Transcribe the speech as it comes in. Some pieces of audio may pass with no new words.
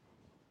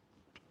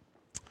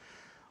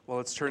Well,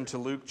 let's turn to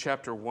Luke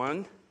chapter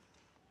 1.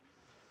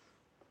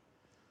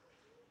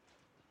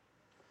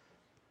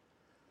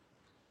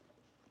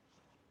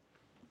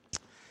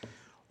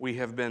 We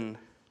have been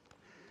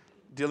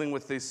dealing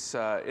with this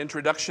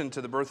introduction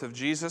to the birth of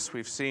Jesus.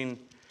 We've seen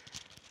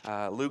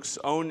Luke's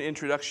own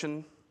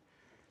introduction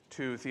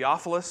to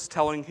Theophilus,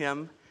 telling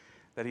him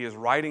that he is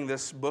writing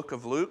this book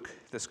of Luke,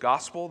 this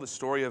gospel, the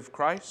story of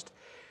Christ,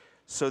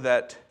 so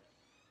that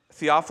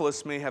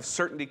Theophilus may have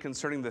certainty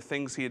concerning the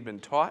things he had been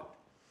taught.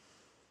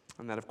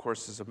 And that, of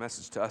course, is a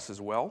message to us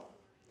as well.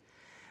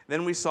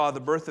 Then we saw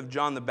the birth of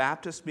John the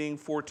Baptist being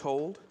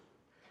foretold,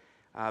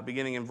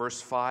 beginning in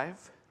verse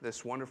 5,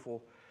 this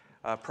wonderful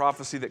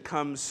prophecy that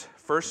comes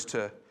first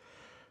to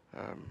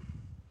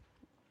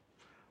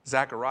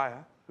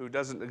Zechariah, who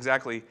doesn't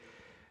exactly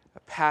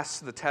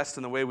pass the test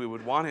in the way we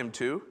would want him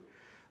to.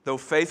 Though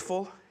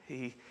faithful,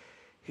 he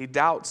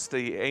doubts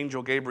the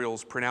angel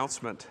Gabriel's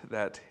pronouncement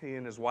that he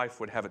and his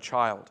wife would have a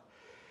child.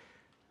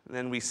 And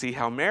then we see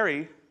how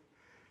Mary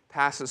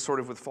passes sort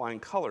of with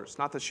flying colors.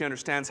 Not that she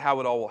understands how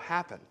it all will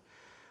happen,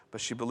 but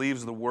she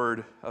believes the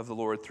word of the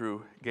Lord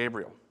through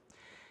Gabriel.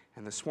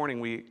 And this morning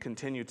we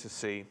continue to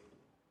see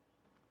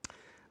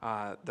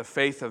the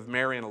faith of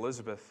Mary and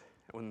Elizabeth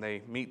when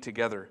they meet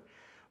together,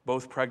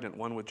 both pregnant,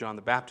 one with John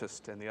the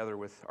Baptist and the other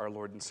with our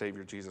Lord and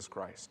Savior Jesus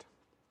Christ.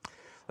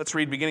 Let's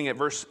read beginning at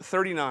verse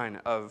 39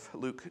 of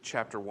Luke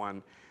chapter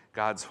 1,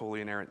 God's holy,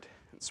 inerrant,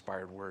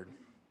 inspired word.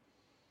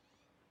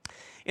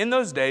 In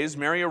those days,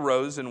 Mary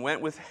arose and went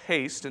with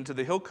haste into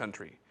the hill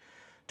country,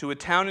 to a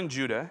town in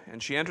Judah,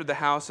 and she entered the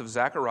house of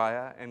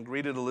Zechariah and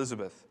greeted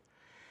Elizabeth.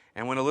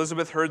 And when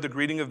Elizabeth heard the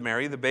greeting of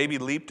Mary, the baby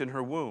leaped in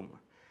her womb.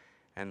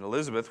 And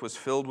Elizabeth was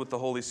filled with the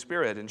Holy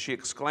Spirit, and she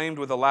exclaimed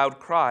with a loud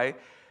cry,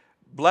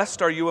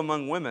 "Blessed are you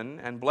among women,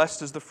 and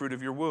blessed is the fruit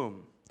of your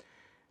womb.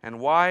 And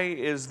why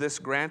is this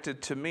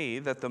granted to me,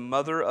 that the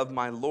mother of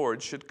my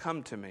Lord should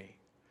come to me?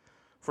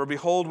 For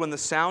behold, when the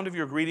sound of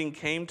your greeting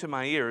came to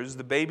my ears,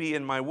 the baby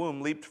in my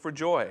womb leaped for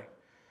joy.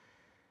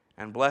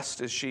 And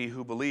blessed is she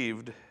who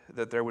believed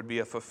that there would be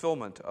a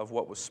fulfillment of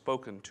what was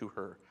spoken to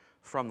her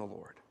from the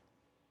Lord."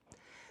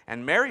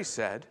 And Mary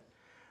said,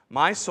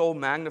 "My soul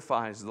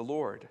magnifies the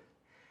Lord,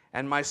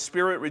 and my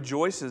spirit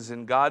rejoices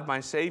in God my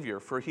Savior,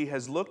 for he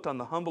has looked on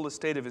the humble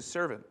estate of his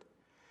servant.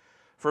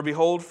 For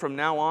behold, from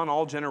now on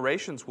all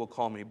generations will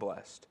call me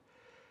blessed.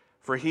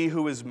 For he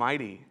who is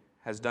mighty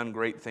has done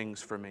great things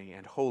for me,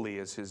 and holy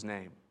is his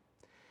name.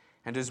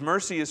 And his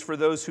mercy is for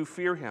those who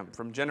fear him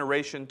from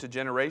generation to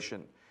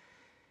generation.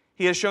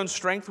 He has shown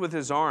strength with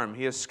his arm.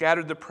 He has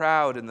scattered the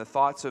proud in the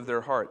thoughts of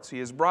their hearts. He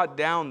has brought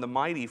down the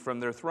mighty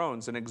from their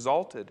thrones and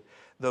exalted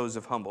those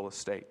of humble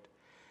estate.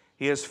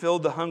 He has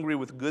filled the hungry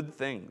with good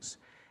things,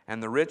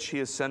 and the rich he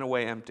has sent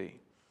away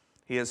empty.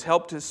 He has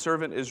helped his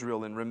servant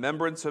Israel in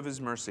remembrance of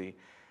his mercy,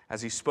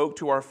 as he spoke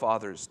to our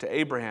fathers, to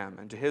Abraham,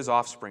 and to his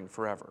offspring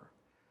forever."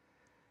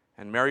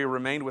 And Mary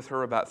remained with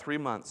her about 3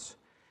 months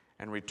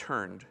and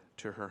returned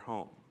to her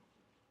home.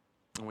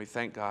 And we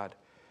thank God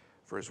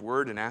for his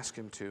word and ask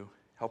him to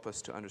help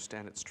us to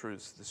understand its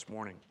truths this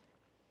morning.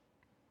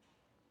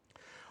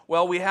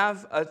 Well, we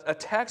have a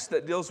text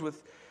that deals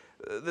with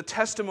the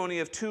testimony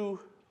of two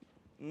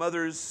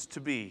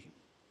mothers-to-be.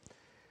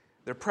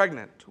 They're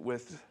pregnant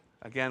with,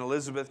 again,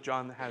 Elizabeth.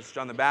 John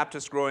the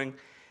Baptist growing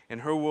in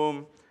her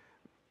womb.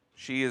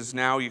 She is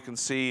now, you can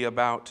see,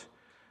 about...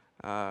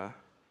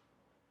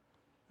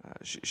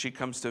 She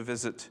comes to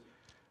visit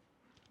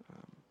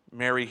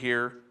Mary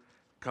here,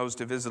 goes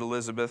to visit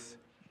Elizabeth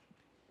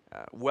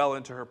well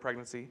into her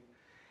pregnancy.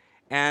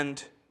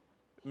 And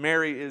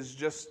Mary is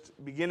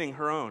just beginning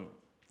her own.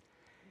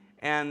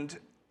 And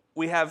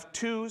we have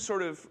two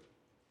sort of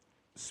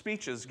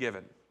speeches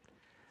given.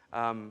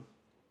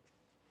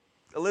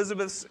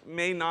 Elizabeth's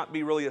may not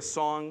be really a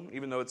song,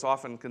 even though it's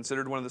often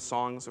considered one of the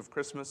songs of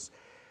Christmas.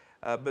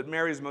 But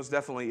Mary's most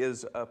definitely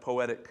is a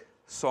poetic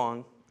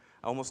song,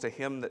 almost a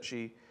hymn that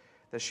she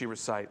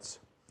recites.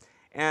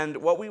 And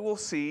what we will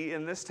see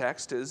in this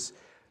text is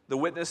the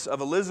witness of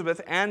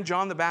Elizabeth and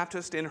John the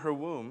Baptist in her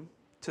womb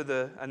to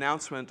the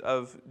announcement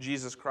of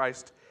Jesus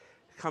Christ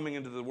coming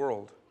into the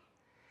world.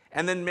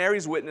 And then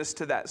Mary's witness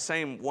to that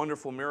same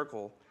wonderful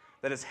miracle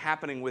that is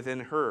happening within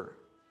her.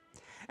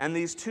 And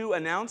these two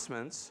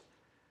announcements,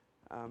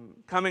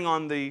 coming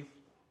on the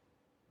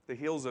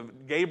heels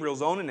of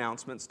Gabriel's own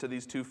announcements to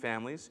these two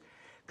families,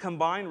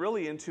 combine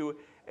really into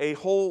a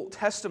whole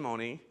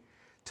testimony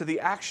to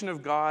the action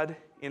of God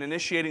in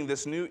initiating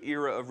this new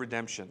era of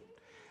redemption,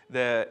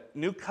 the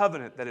new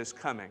covenant that is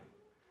coming.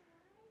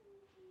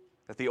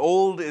 That the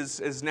old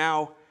is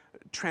now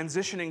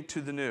transitioning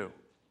to the new.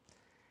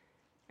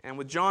 And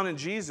with John and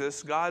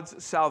Jesus,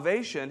 God's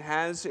salvation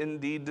has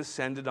indeed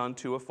descended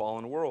unto a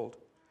fallen world.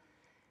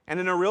 And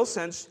in a real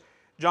sense,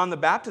 John the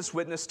Baptist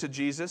witnessed to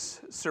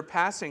Jesus,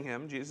 surpassing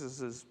him,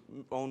 Jesus'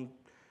 own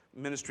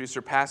ministry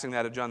surpassing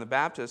that of John the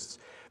Baptist's,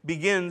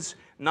 begins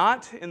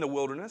not in the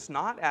wilderness,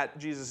 not at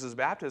Jesus'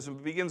 baptism,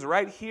 but begins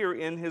right here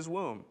in his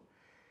womb.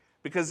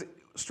 Because,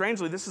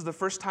 strangely, this is the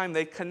first time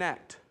they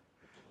connect.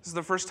 This is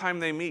the first time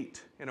they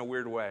meet in a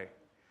weird way.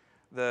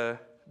 The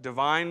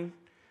divine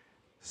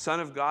Son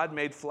of God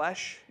made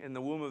flesh in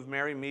the womb of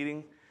Mary,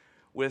 meeting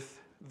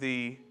with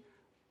the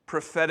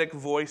prophetic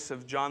voice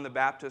of John the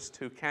Baptist,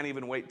 who can't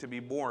even wait to be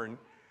born,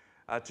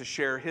 to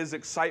share his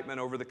excitement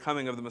over the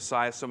coming of the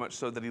Messiah, so much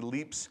so that he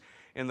leaps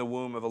in the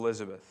womb of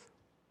Elizabeth.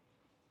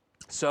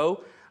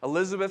 So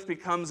Elizabeth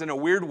becomes, in a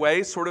weird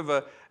way, sort of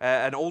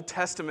an Old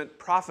Testament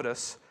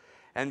prophetess,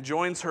 and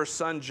joins her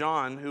son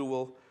John, who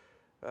will,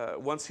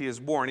 once he is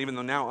born, even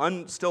though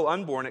now still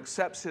unborn,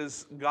 accepts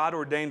his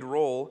God-ordained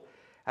role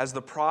as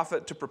the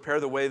prophet to prepare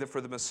the way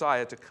for the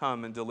Messiah to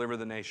come and deliver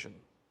the nation.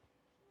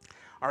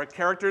 Our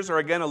characters are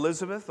again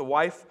Elizabeth, the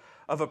wife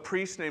of a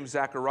priest named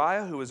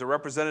Zechariah, who is a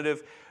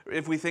representative,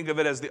 if we think of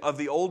it as of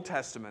the Old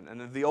Testament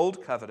and of the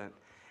Old Covenant.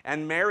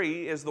 And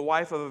Mary is the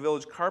wife of a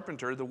village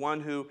carpenter, the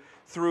one who,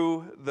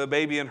 through the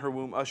baby in her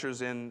womb,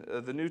 ushers in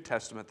the New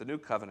Testament, the New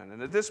Covenant.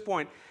 And at this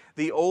point,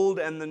 the Old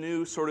and the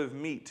New sort of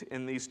meet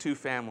in these two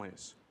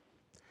families.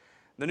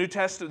 The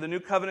New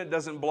Covenant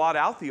doesn't blot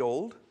out the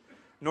Old,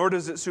 nor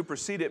does it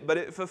supersede it, but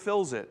it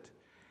fulfills it.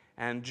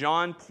 And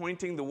John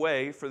pointing the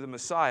way for the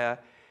Messiah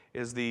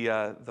is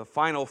the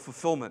final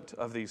fulfillment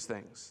of these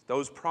things.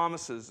 Those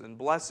promises and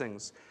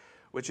blessings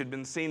which had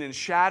been seen in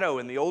shadow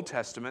in the Old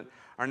Testament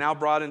are now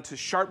brought into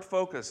sharp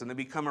focus, and they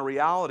become a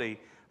reality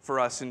for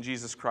us in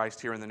Jesus Christ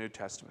here in the New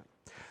Testament.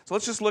 So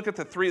let's just look at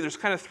there's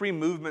kind of three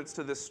movements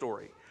to this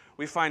story.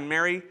 We find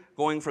Mary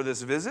going for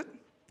this visit,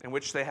 in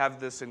which they have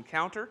this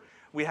encounter.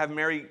 We have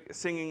Mary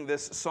singing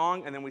this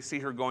song, and then we see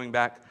her going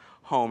back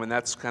home, and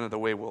that's kind of the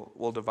way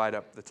we'll divide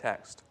up the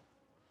text.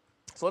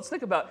 So let's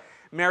think about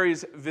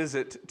Mary's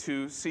visit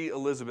to see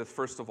Elizabeth,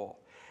 first of all.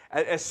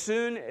 As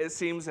soon, it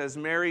seems, as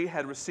Mary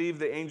had received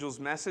the angel's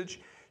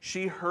message,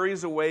 she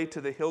hurries away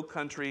to the hill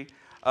country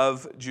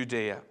of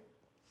Judea.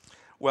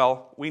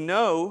 Well, we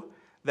know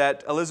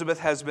that Elizabeth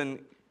has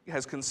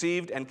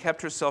conceived and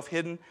kept herself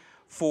hidden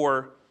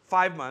for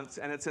 5 months,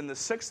 and it's in the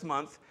 6th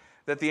month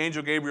that the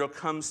angel Gabriel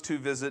comes to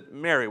visit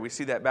Mary. We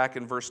see that back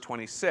in verse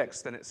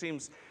 26, and it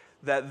seems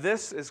that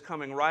this is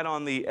coming right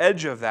on the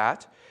edge of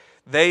that.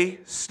 They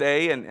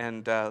stay,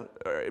 and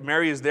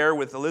Mary is there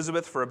with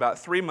Elizabeth for about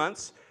 3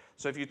 months.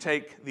 So if you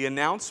take the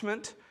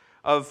announcement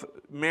of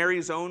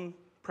Mary's own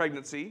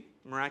pregnancy,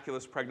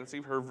 miraculous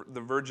pregnancy,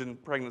 the virgin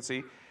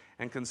pregnancy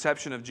and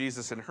conception of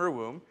Jesus in her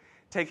womb,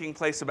 taking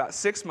place about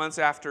 6 months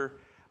after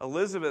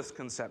Elizabeth's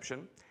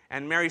conception,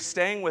 and Mary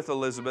staying with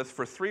Elizabeth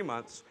for 3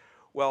 months,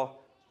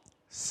 well,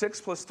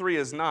 6 plus 3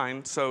 is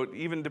 9, so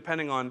even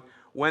depending on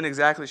when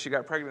exactly she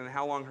got pregnant and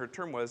how long her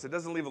term was, it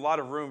doesn't leave a lot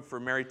of room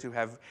for Mary to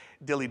have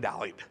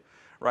dilly-dallied,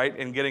 right,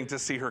 in getting to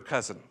see her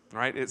cousin,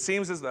 right? It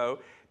seems as though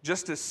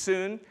just as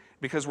soon,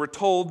 because we're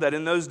told that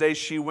in those days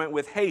she went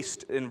with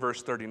haste in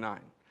verse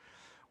 39.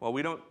 Well,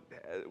 we don't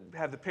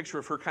have the picture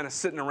of her kind of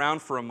sitting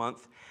around for a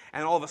month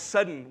and all of a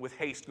sudden with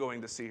haste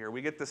going to see her.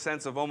 We get the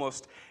sense of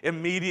almost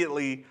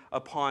immediately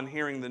upon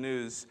hearing the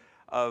news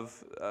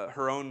of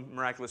her own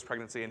miraculous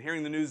pregnancy and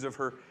hearing the news of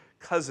her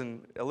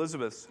cousin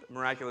Elizabeth's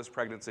miraculous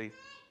pregnancy,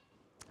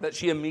 that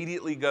she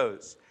immediately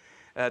goes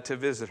to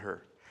visit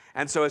her.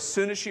 And so as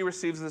soon as she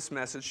receives this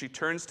message, she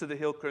turns to the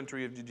hill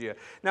country of Judea.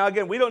 Now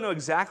again, we don't know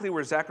exactly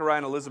where Zechariah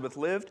and Elizabeth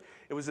lived.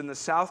 It was in the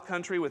south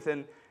country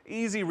within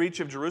easy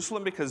reach of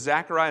Jerusalem, because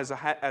Zechariah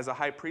as a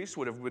high priest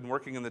would have been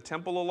working in the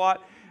temple a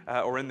lot,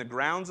 or in the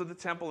grounds of the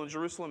temple in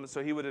Jerusalem, and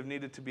so he would have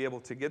needed to be able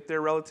to get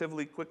there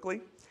relatively quickly.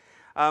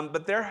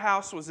 But their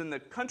house was in the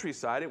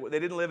countryside. They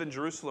didn't live in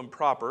Jerusalem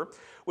proper,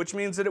 which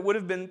means that it would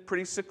have been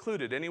pretty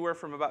secluded, anywhere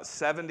from about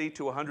 70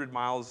 to 100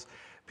 miles,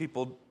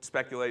 people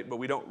speculate, but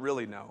we don't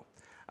really know.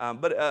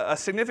 But a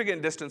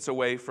significant distance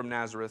away from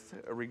Nazareth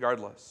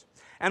regardless.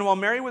 And while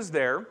Mary was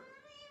there,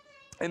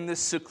 in this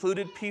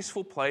secluded,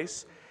 peaceful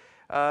place,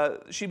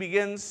 she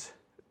begins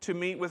to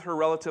meet with her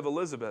relative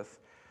Elizabeth,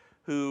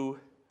 who,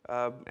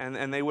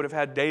 and they would have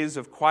had days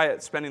of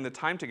quiet spending the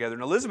time together.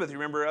 And Elizabeth,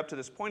 remember, up to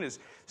this point is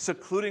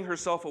secluding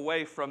herself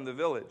away from the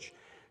village.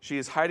 She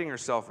is hiding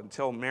herself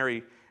until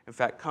Mary, in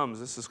fact, comes.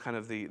 This is kind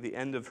of the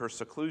end of her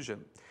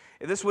seclusion.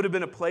 This would have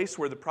been a place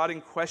where the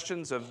prodding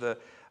questions of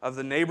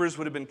the neighbors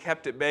would have been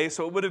kept at bay.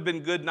 So it would have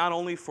been good not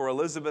only for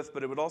Elizabeth,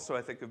 but it would also,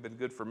 I think, have been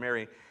good for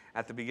Mary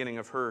at the beginning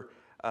of her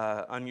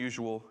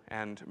unusual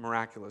and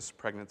miraculous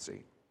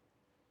pregnancy.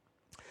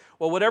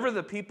 Well, whatever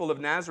the people of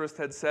Nazareth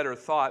had said or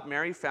thought,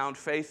 Mary found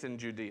faith in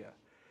Judea.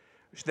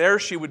 There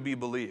she would be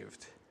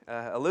believed.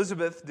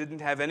 Elizabeth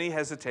didn't have any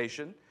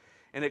hesitation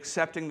in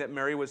accepting that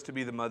Mary was to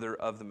be the mother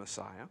of the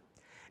Messiah.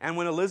 And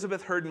when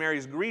Elizabeth heard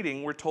Mary's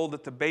greeting, we're told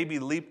that the baby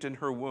leaped in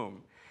her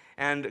womb.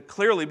 And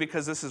clearly,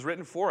 because this is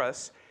written for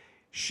us,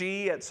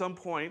 she, at some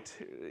point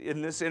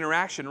in this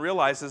interaction,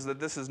 realizes that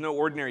this is no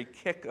ordinary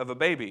kick of a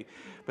baby,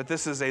 but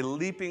this is a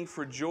leaping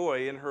for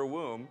joy in her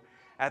womb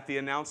at the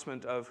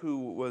announcement of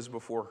who was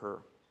before her.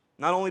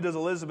 Not only does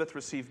Elizabeth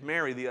receive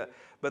Mary,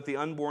 but the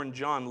unborn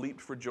John leaped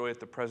for joy at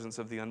the presence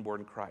of the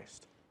unborn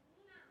Christ.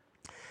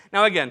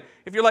 Now again,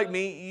 if you're like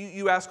me,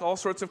 you ask all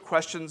sorts of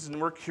questions,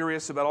 and we're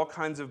curious about all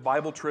kinds of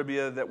Bible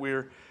trivia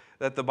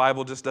that the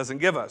Bible just doesn't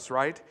give us,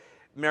 right?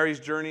 Mary's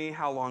journey,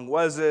 how long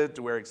was it?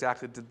 Where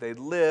exactly did they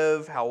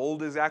live? How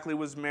old exactly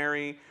was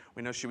Mary?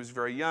 We know she was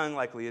very young,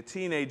 likely a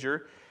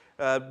teenager.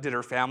 Did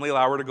her family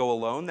allow her to go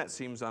alone? That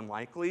seems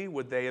unlikely.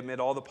 Would they, amid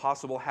all the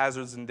possible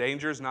hazards and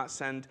dangers, not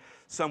send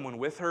someone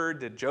with her?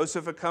 Did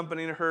Joseph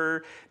accompany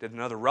her? Did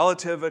another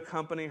relative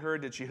accompany her?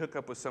 Did she hook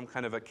up with some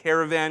kind of a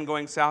caravan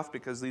going south?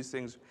 Because these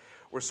things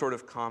were sort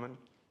of common.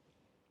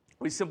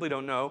 We simply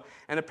don't know.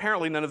 And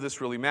apparently none of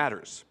this really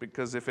matters.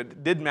 Because if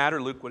it did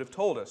matter, Luke would have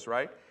told us,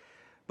 right?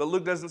 But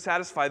Luke doesn't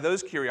satisfy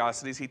those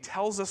curiosities. He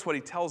tells us what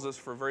he tells us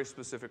for very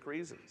specific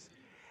reasons.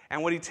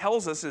 And what he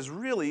tells us is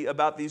really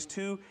about these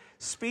two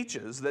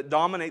speeches that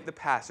dominate the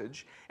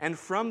passage. And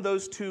from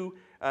those two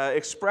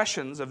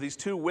expressions of these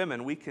two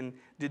women, we can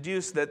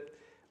deduce that,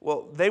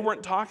 well, they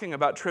weren't talking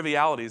about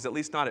trivialities, at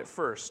least not at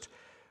first,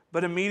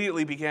 but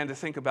immediately began to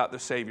think about the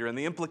Savior and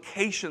the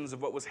implications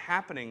of what was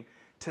happening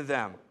to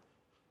them.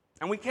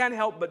 And we can't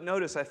help but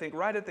notice, I think,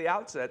 right at the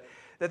outset,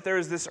 that there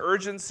is this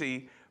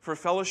urgency for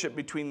fellowship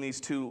between these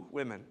two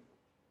women.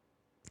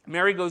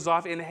 Mary goes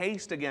off in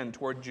haste again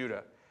toward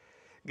Judah.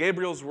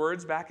 Gabriel's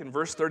words back in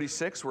verse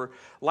 36 were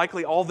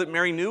likely all that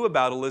Mary knew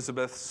about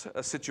Elizabeth's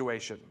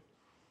situation.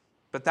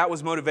 But that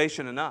was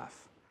motivation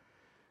enough.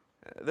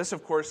 This,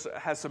 of course,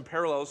 has some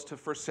parallels to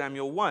 1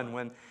 Samuel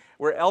 1,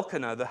 where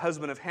Elkanah, the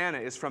husband of Hannah,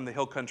 is from the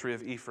hill country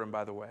of Ephraim,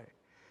 by the way.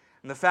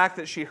 And the fact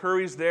that she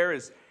hurries there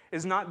is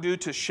not due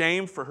to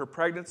shame for her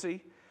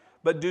pregnancy,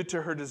 but due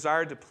to her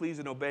desire to please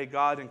and obey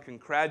God and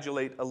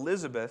congratulate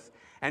Elizabeth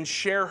and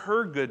share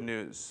her good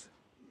news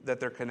that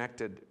they're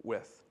connected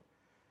with.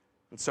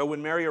 And so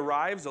when Mary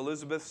arrives,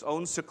 Elizabeth's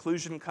own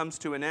seclusion comes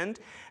to an end,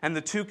 and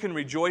the two can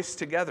rejoice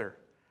together.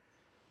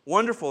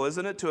 Wonderful,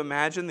 isn't it, to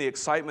imagine the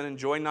excitement and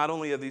joy not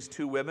only of these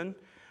two women,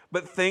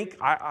 but think,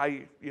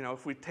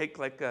 if we take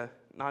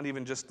not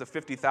even just the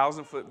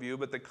 50,000-foot view,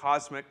 but the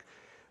cosmic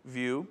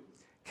view,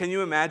 can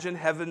you imagine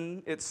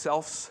heaven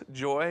itself's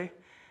joy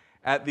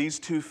at these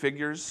two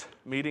figures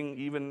meeting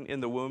even in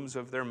the wombs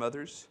of their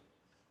mothers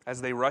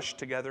as they rush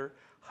together,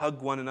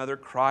 hug one another,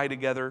 cry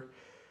together,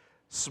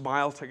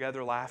 smile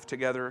together, laugh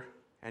together,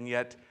 and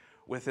yet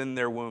within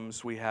their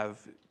wombs we have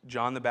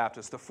John the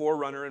Baptist, the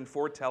forerunner and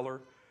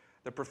foreteller,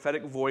 the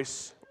prophetic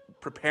voice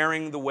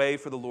preparing the way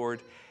for the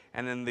Lord,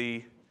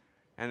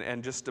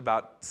 and just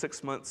about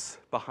 6 months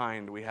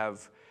behind we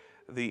have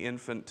the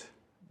infant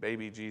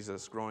baby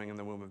Jesus growing in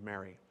the womb of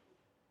Mary.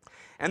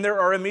 And there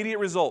are immediate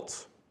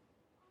results.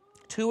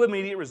 Two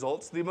immediate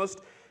results. The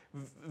most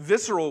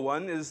visceral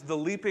one is the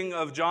leaping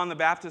of John the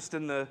Baptist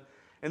in the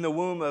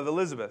womb of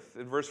Elizabeth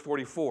in verse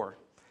 44.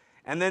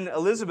 And then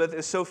Elizabeth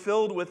is so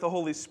filled with the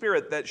Holy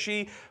Spirit that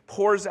she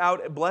pours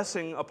out a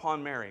blessing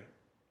upon Mary.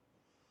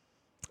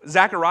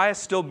 Zachariah is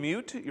still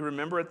mute, you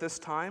remember, at this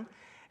time.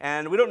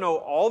 And we don't know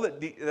all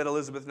that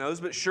Elizabeth knows,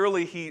 but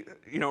surely he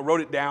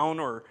wrote it down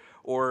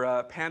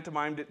or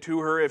pantomimed it to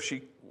her if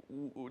she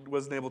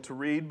wasn't able to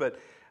read. But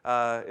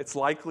it's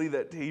likely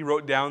that he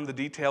wrote down the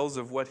details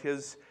of what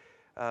his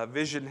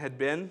vision had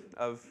been,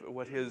 of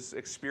what his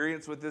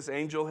experience with this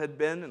angel had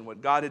been, and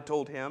what God had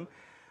told him.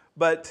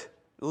 But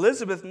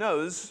Elizabeth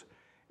knows,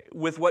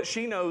 with what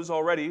she knows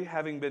already,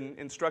 having been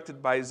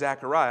instructed by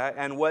Zechariah,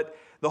 and what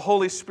the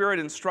Holy Spirit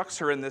instructs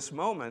her in this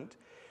moment,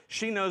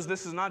 she knows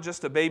this is not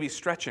just a baby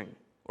stretching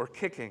or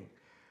kicking,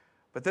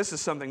 but this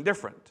is something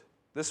different.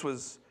 This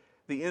was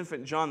the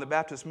infant John the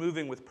Baptist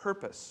moving with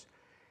purpose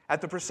at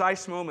the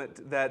precise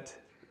moment that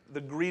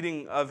the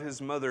greeting of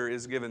his mother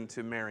is given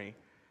to Mary,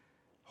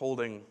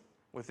 holding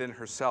within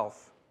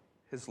herself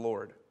his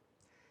Lord.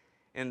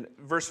 In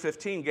verse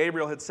 15,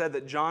 Gabriel had said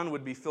that John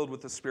would be filled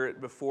with the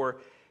Spirit before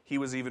he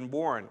was even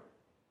born.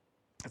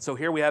 And so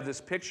here we have this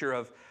picture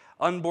of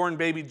unborn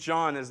baby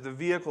John as the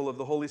vehicle of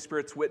the Holy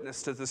Spirit's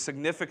witness to the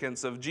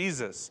significance of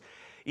Jesus,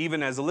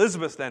 even as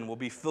Elizabeth then will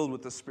be filled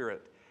with the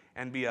Spirit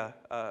and be a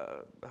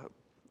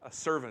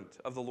servant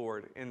of the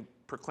Lord in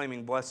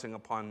proclaiming blessing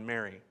upon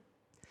Mary.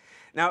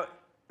 Now,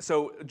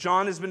 so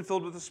John has been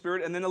filled with the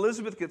Spirit, and then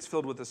Elizabeth gets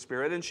filled with the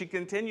Spirit, and she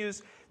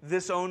continues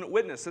this own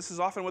witness. This is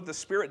often what the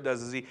Spirit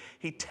does, is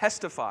he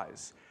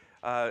testifies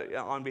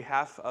on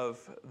behalf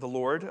of the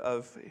Lord,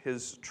 of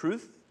his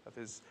truth, of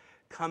his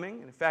coming.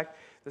 And in fact,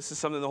 this is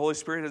something the Holy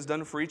Spirit has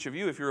done for each of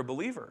you if you're a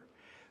believer.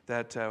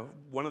 That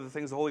one of the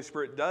things the Holy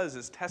Spirit does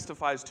is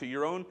testifies to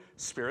your own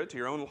spirit, to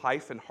your own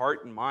life and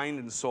heart and mind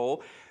and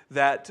soul,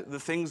 that the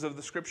things of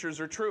the Scriptures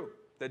are true,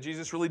 that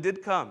Jesus really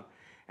did come.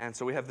 And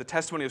so we have the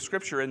testimony of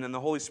Scripture, and then the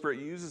Holy Spirit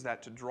uses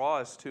that to draw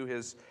us to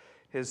His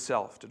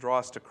self, to draw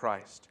us to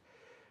Christ.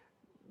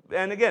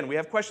 And again, we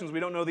have questions we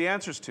don't know the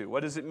answers to. What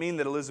does it mean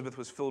that Elizabeth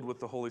was filled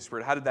with the Holy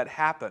Spirit? How did that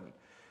happen?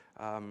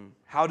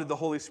 How did the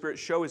Holy Spirit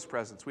show His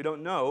presence? We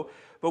don't know,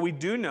 but we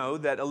do know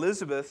that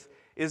Elizabeth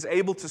is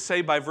able to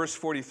say by verse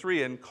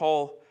 43, and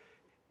call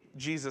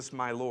Jesus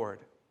my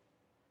Lord.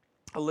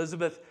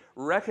 Elizabeth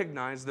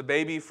recognized the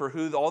baby for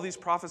who all these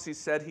prophecies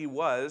said he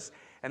was,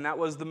 and that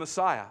was the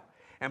Messiah.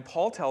 And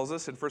Paul tells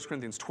us in 1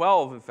 Corinthians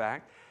 12, in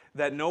fact,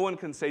 that no one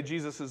can say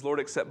Jesus is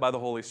Lord except by the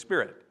Holy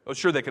Spirit. Oh,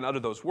 sure, they can utter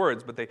those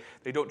words, but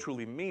they don't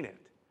truly mean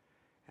it.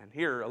 And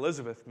here,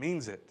 Elizabeth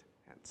means it.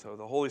 And So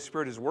the Holy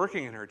Spirit is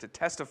working in her to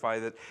testify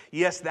that,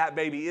 yes, that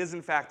baby is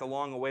in fact the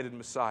long-awaited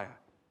Messiah.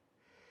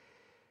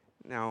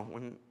 Now,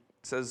 when it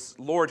says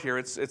Lord here,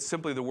 it's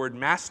simply the word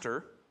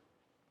master.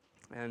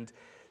 And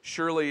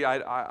surely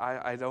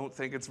I don't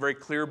think it's very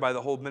clear by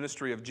the whole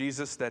ministry of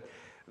Jesus that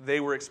they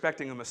were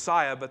expecting a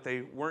Messiah, but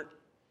they weren't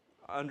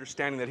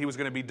understanding that he was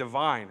going to be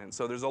divine. And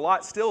so there's a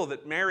lot still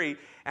that Mary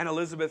and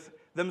Elizabeth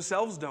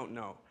themselves don't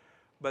know.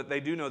 But they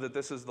do know that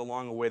this is the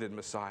long-awaited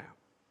Messiah.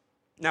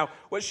 Now,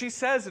 what she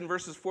says in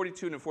verses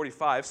 42 and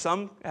 45,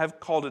 some have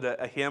called it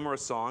a hymn or a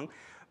song,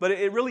 but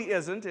it really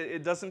isn't.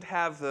 It doesn't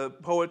have the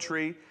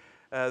poetry,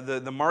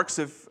 the marks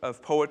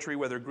of poetry,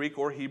 whether Greek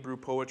or Hebrew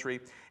poetry.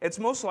 It's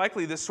most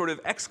likely this sort of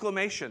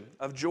exclamation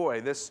of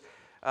joy, this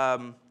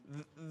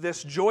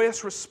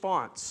joyous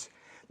response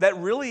that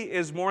really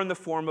is more in the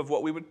form of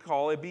what we would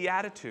call a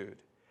beatitude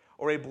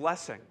or a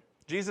blessing.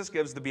 Jesus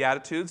gives the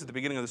Beatitudes at the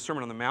beginning of the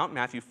Sermon on the Mount,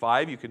 Matthew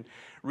 5. You can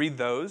read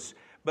those.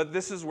 But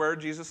this is where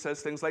Jesus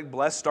says things like,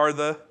 blessed are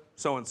the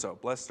so-and-so,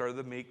 blessed are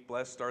the meek,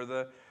 blessed are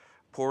the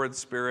poor in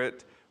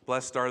spirit,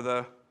 blessed are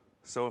the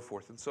so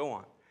forth and so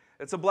on.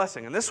 It's a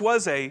blessing. And this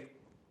was a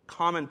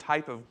common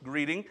type of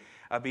greeting,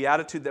 a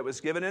beatitude that was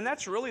given. And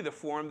that's really the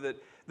form that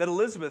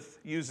Elizabeth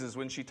uses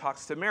when she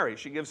talks to Mary.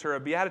 She gives her a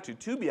beatitude,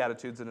 two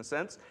beatitudes in a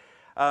sense,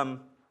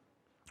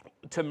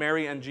 to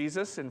Mary and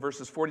Jesus in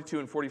verses 42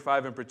 and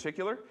 45 in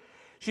particular.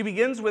 She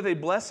begins with a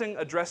blessing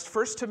addressed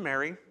first to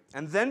Mary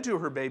and then to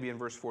her baby in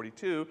verse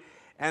 42.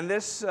 And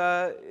this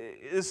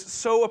is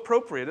so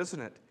appropriate, isn't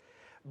it?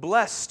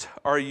 Blessed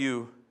are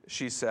you,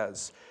 she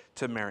says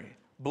to Mary.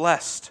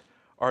 Blessed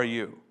are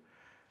you.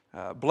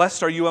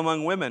 Blessed are you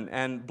among women,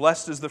 and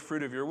blessed is the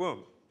fruit of your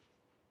womb.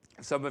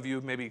 Some of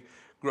you maybe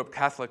grew up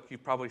Catholic. You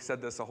probably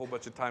said this a whole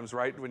bunch of times,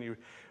 right, when you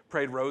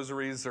prayed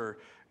rosaries or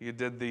you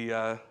did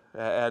the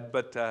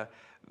but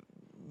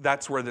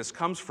that's where this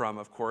comes from,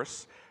 of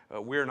course.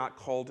 We're not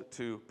called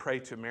to pray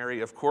to Mary,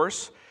 of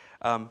course,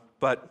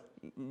 but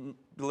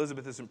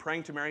Elizabeth isn't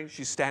praying to Mary.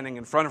 She's standing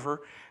in front of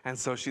her, and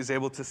so she's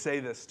able to say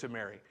this to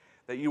Mary,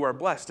 that you are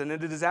blessed, and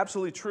it is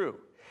absolutely true.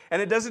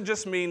 And it doesn't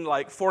just mean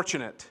like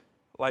fortunate,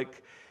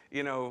 like,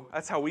 you know,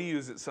 that's how we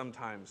use it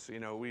sometimes,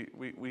 you know,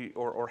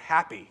 or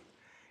happy,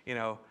 you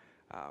know,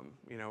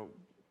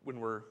 when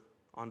we're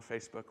on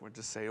Facebook, we'll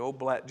just say,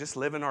 just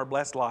living our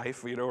blessed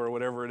life, you know, or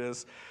whatever it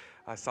is.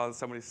 I saw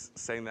somebody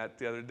saying that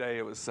the other day.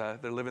 It was,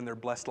 they're living their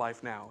blessed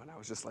life now. And I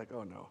was just like,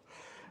 oh, no.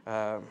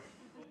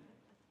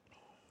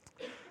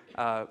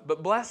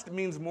 But blessed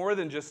means more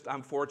than just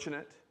I'm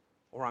fortunate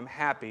or I'm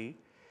happy.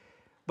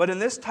 But in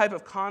this type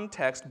of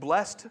context,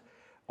 blessed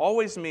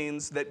always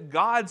means that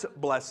God's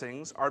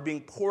blessings are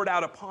being poured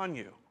out upon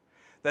you,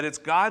 that it's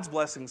God's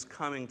blessings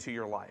coming to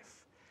your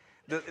life,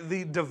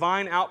 the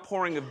divine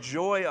outpouring of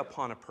joy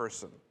upon a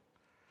person.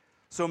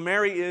 So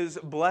Mary is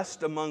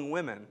blessed among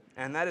women,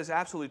 and that is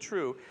absolutely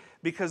true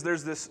because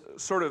there's this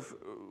sort of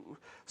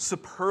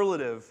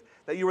superlative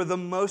that you are the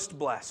most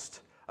blessed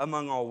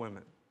among all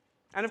women.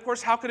 And of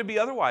course, how could it be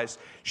otherwise?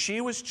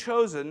 She was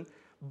chosen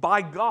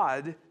by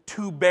God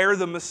to bear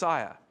the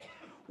Messiah.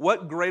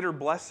 What greater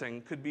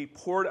blessing could be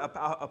poured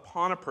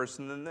upon a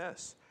person than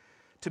this?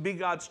 To be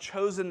God's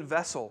chosen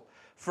vessel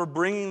for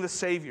bringing the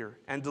Savior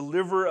and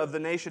deliverer of the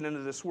nation into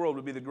this world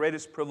would be the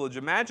greatest privilege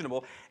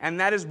imaginable. And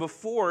that is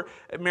before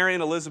Mary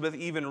and Elizabeth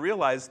even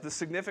realized the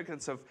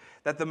significance of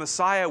that the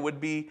Messiah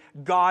would be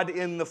God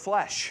in the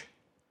flesh.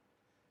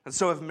 And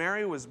so if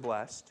Mary was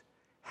blessed,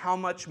 how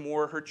much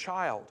more her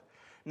child?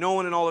 No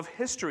one in all of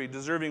history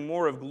deserving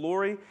more of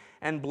glory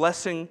and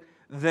blessing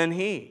than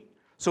he.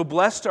 So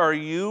blessed are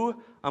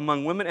you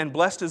among women, and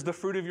blessed is the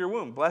fruit of your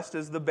womb. Blessed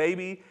is the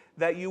baby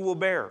that you will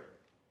bear.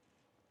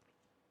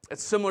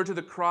 It's similar to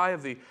the cry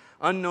of the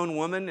unknown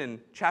woman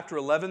in chapter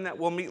 11 that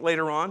we'll meet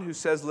later on, who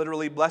says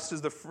literally, blessed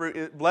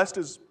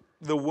is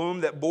the womb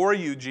that bore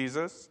you,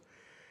 Jesus,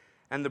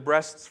 and the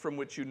breasts from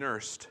which you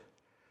nursed.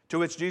 To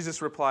which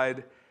Jesus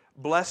replied,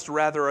 blessed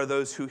rather are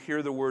those who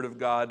hear the word of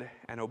God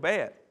and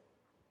obey it.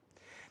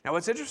 Now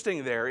what's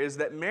interesting there is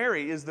that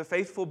Mary is the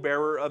faithful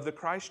bearer of the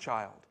Christ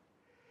child.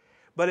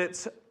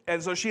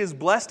 And so she is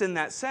blessed in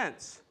that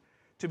sense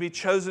to be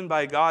chosen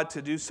by God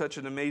to do such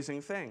an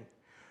amazing thing.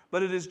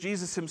 But it is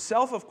Jesus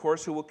himself, of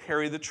course, who will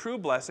carry the true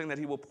blessing that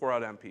he will pour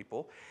out on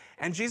people.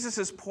 And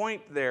Jesus'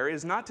 point there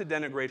is not to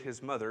denigrate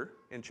his mother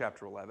in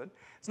chapter 11.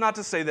 It's not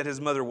to say that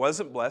his mother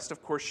wasn't blessed.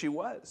 Of course she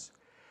was.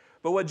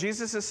 But what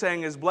Jesus is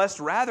saying is blessed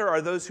rather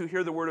are those who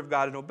hear the word of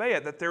God and obey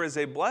it, that there is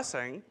a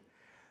blessing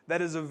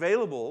that is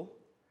available,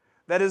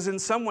 that is in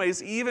some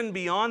ways even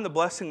beyond the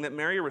blessing that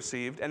Mary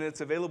received, and it's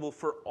available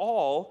for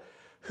all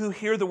who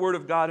hear the word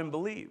of God and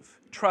believe,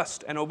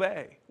 trust and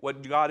obey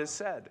what God has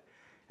said.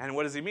 And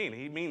what does he mean?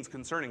 He means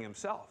concerning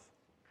himself.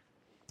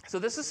 So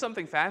this is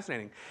something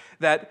fascinating,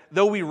 that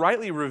though we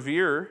rightly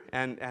revere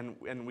and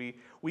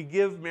we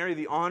give Mary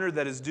the honor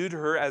that is due to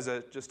her as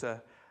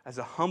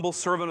a humble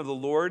servant of the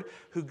Lord,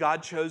 who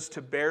God chose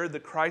to bear the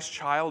Christ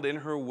child in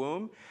her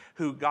womb,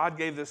 who God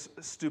gave this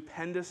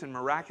stupendous and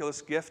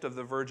miraculous gift of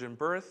the virgin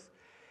birth,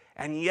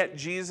 And yet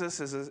Jesus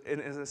is, in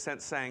a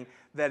sense, saying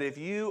that if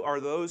you are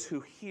those who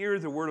hear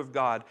the word of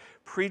God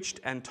preached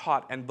and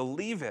taught and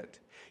believe it,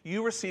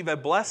 you receive a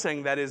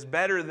blessing that is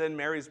better than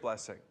Mary's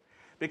blessing.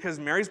 Because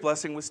Mary's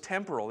blessing was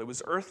temporal, it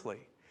was earthly.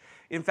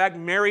 In fact,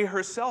 Mary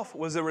herself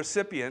was a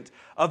recipient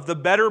of the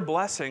better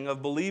blessing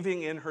of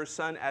believing in her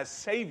Son as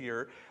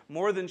Savior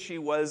more than she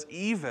was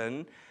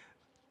even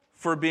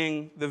for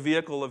being the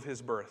vehicle of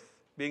his birth,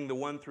 being the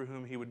one through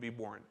whom he would be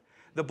born.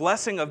 The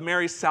blessing of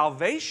Mary's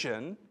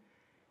salvation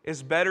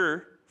is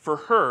better for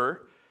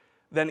her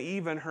than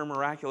even her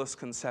miraculous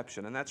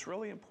conception, and that's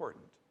really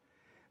important.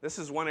 This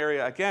is one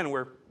area, again,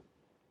 where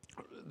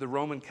the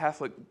Roman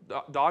Catholic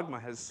dogma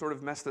has sort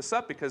of messed this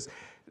up, because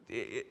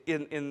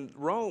in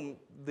Rome,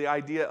 the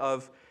idea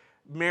of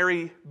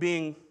Mary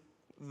being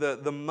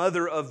the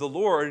mother of the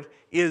Lord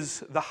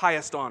is the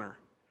highest honor.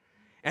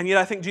 And yet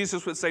I think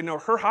Jesus would say, no,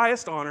 her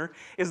highest honor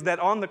is that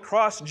on the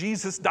cross,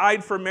 Jesus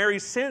died for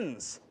Mary's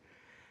sins.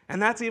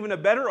 And that's even a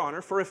better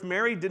honor, for if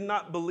Mary did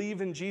not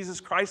believe in Jesus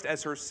Christ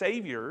as her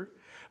Savior,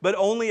 but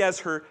only as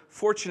her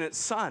fortunate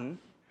Son,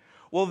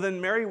 well,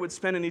 then Mary would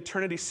spend an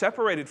eternity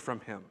separated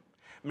from him.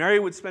 Mary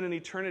would spend an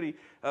eternity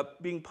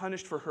being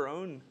punished for her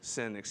own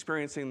sin,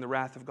 experiencing the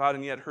wrath of God,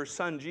 and yet her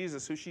Son,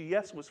 Jesus, who she,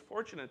 yes, was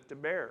fortunate to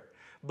bear,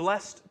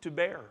 blessed to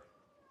bear,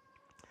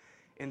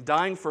 in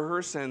dying for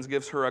her sins,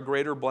 gives her a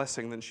greater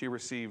blessing than she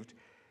received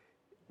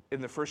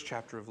in the first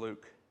chapter of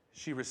Luke.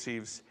 She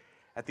receives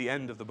at the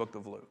end of the book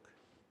of Luke.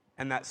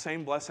 And that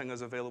same blessing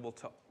is available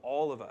to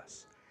all of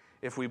us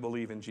if we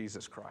believe in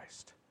Jesus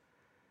Christ.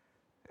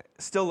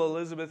 Still,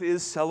 Elizabeth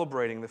is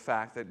celebrating the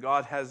fact that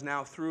God has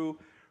now, through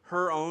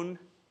her own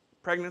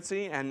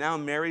pregnancy, and now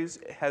Mary's,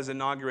 has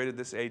inaugurated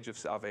this age of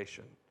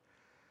salvation.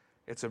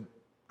 It's a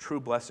true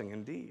blessing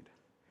indeed.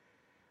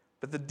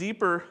 But the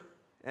deeper,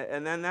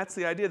 and then that's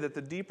the idea, that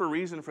the deeper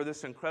reason for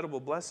this incredible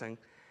blessing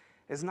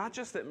is not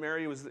just that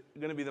Mary was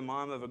going to be the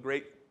mom of a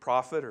great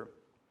prophet or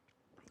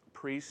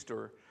priest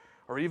or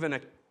even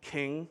a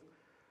king,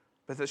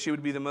 but that she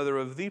would be the mother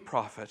of the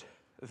prophet,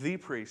 the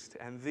priest,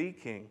 and the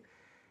king,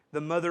 the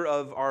mother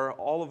of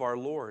all of our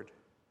Lord.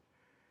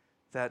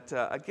 That,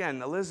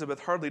 again, Elizabeth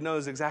hardly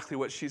knows exactly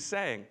what she's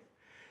saying.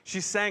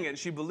 She's saying it and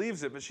she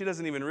believes it, but she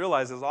doesn't even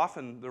realize, as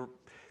often the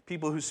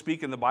people who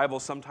speak in the Bible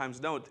sometimes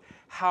don't,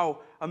 how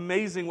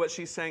amazing what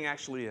she's saying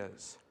actually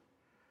is.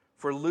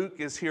 For Luke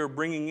is here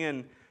bringing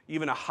in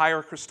even a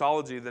higher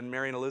Christology than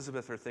Mary and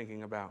Elizabeth are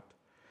thinking about.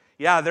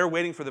 Yeah, they're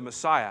waiting for the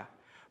Messiah,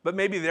 but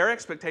maybe their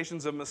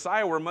expectations of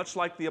Messiah were much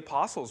like the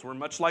apostles, were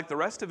much like the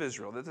rest of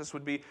Israel, that this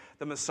would be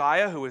the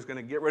Messiah who was going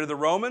to get rid of the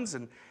Romans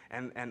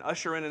and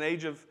usher in an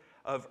age of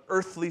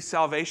earthly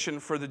salvation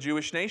for the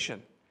Jewish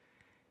nation.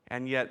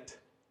 And yet,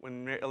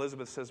 when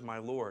Elizabeth says, my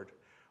Lord,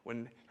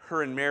 when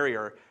her and Mary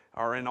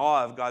are in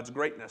awe of God's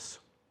greatness,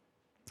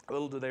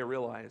 little do they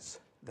realize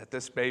that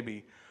this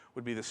baby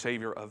would be the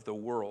Savior of the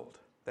world,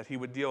 that he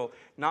would deal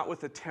not with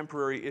the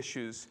temporary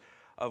issues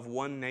of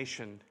one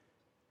nation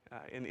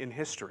in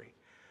history,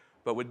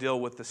 but would deal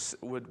with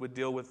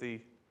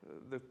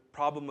the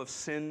problem of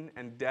sin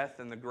and death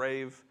and the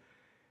grave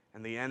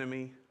and the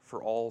enemy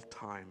for all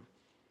time.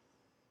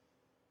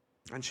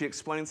 And she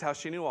explains how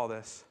she knew all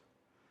this.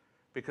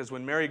 Because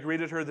when Mary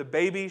greeted her, the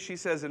baby, she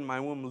says, in my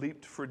womb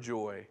leaped for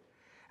joy.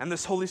 And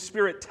this Holy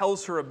Spirit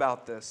tells her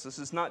about this. This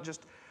is not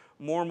just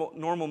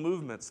normal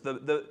movements.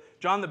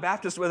 John the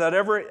Baptist, without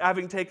ever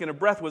having taken a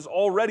breath, was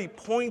already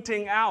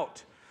pointing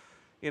out.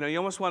 You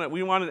almost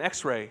we want an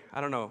x-ray.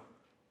 I don't know.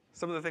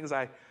 Some of the things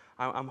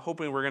I'm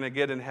hoping we're going to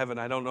get in heaven,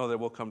 I don't know that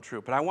will come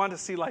true. But I want to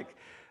see like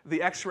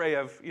the x-ray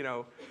of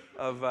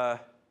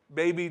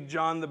baby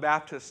John the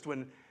Baptist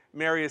when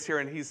Mary is here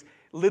and he's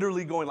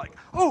literally going like,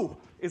 oh,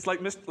 it's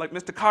like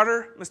Mr.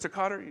 Carter. Mr.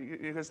 Carter,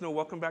 you guys know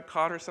Welcome Back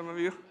Kotter, some of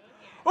you?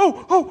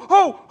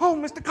 Oh,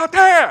 Mr.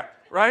 Carter,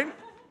 right?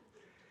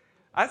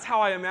 That's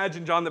how I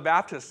imagine John the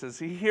Baptist as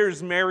he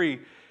hears Mary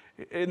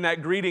in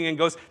that greeting and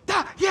goes,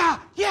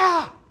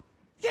 yeah.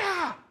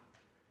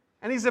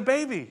 And he's a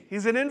baby.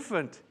 He's an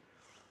infant.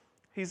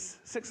 He's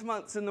 6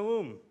 months in the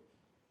womb.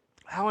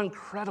 How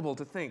incredible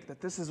to think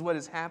that this is what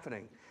is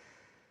happening.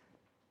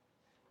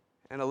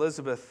 And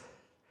Elizabeth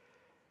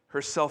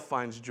herself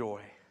finds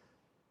joy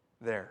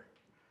there.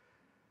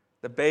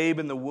 The babe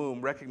in the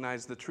womb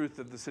recognized the truth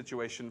of the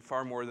situation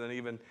far more than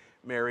even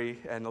Mary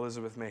and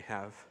Elizabeth may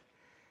have.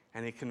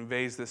 And he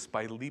conveys this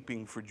by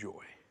leaping for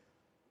joy.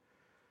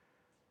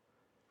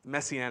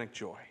 Messianic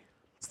joy.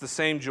 It's the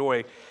same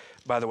joy,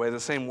 by the way, the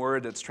same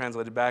word that's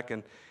translated back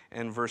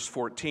in verse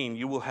 14.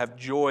 You will have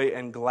joy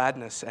and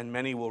gladness, and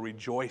many will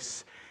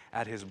rejoice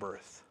at his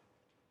birth.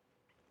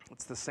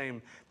 It's the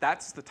same.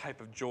 That's the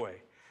type of joy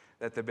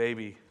that the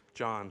baby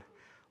John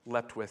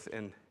leapt with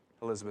in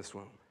Elizabeth's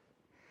womb.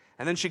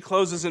 And then she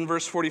closes in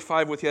verse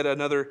 45 with yet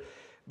another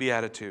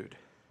beatitude.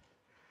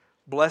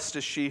 Blessed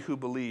is she who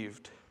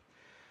believed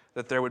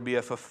that there would be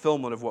a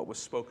fulfillment of what was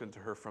spoken to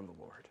her from the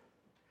Lord.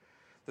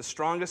 The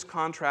strongest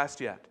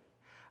contrast yet.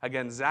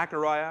 Again,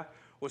 Zechariah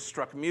was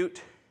struck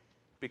mute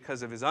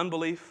because of his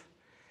unbelief,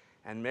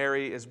 and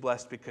Mary is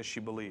blessed because she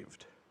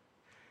believed.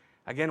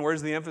 Again,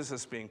 where's the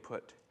emphasis being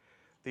put?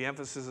 The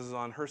emphasis is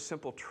on her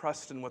simple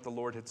trust in what the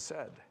Lord had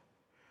said.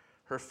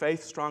 Her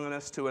faith strong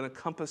enough to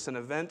encompass an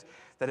event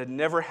that had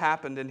never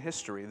happened in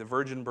history, the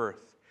virgin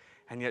birth.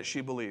 And yet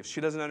she believes.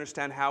 She doesn't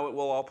understand how it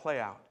will all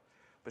play out,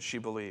 but she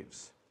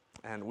believes.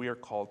 And we are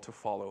called to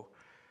follow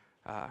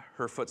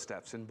her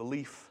footsteps in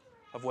belief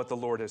of what the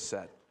Lord has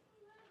said.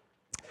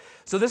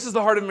 So this is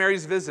the heart of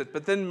Mary's visit,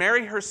 but then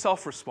Mary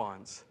herself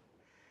responds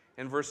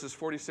in verses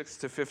 46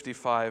 to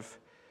 55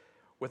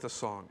 with a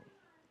song.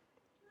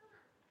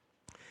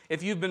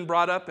 If you've been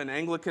brought up in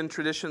Anglican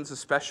traditions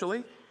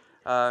especially,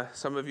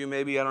 some of you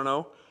maybe, I don't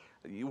know,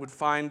 you would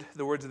find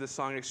the words of this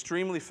song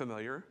extremely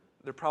familiar.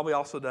 They're probably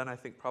also done, I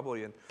think,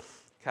 probably in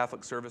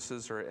Catholic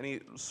services or any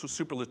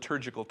super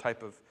liturgical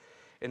type of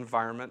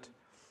environment.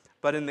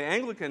 But in the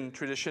Anglican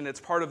tradition, it's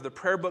part of the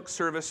prayer book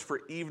service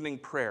for evening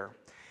prayer.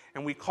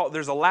 And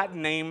there's a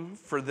Latin name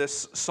for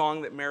this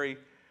song that Mary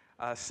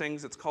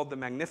sings. It's called the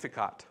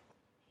Magnificat.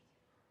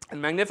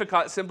 And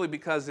Magnificat simply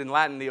because in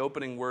Latin the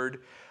opening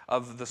word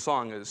of the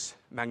song is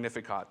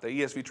Magnificat. The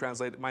ESV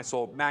translates, my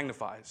soul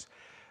magnifies.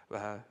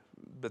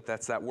 But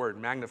that's that word,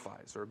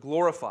 magnifies or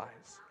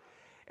glorifies.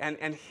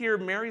 And here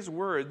Mary's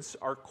words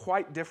are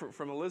quite different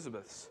from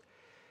Elizabeth's.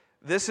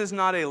 This is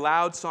not a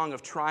loud song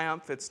of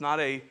triumph. It's not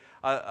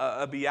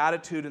a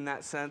beatitude in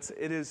that sense.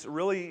 It is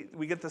really,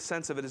 we get the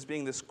sense of it as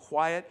being this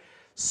quiet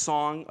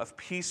song of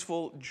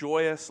peaceful,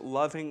 joyous,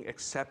 loving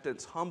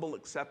acceptance, humble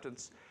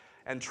acceptance,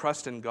 and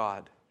trust in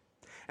God.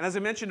 And as I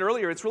mentioned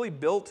earlier, it's really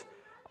built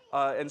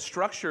and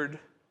structured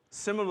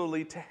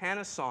similarly to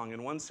Hannah's song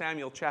in 1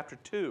 Samuel chapter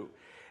 2,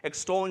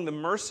 extolling the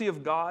mercy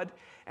of God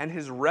and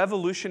his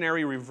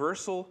revolutionary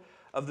reversal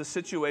of the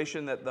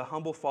situation that the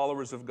humble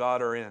followers of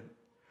God are in,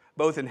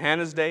 both in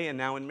Hannah's day and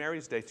now in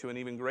Mary's day to an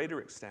even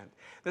greater extent.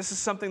 This is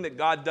something that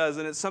God does,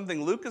 and it's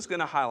something Luke is going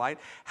to highlight,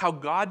 how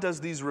God does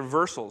these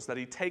reversals, that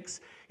he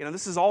takes,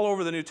 this is all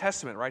over the New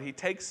Testament, right? He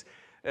takes,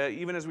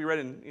 even as we read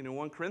in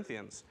 1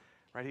 Corinthians,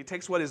 right? He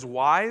takes what is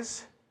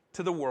wise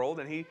to the world,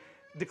 and he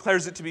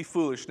declares it to be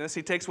foolishness.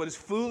 He takes what is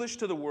foolish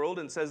to the world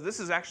and says, this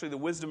is actually the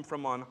wisdom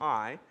from on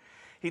high.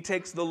 He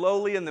takes the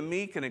lowly and the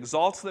meek and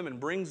exalts them and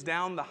brings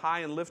down the high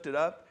and lifted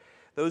up,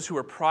 those who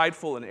are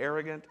prideful and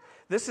arrogant.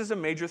 This is a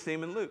major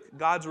theme in Luke,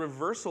 God's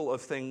reversal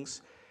of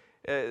things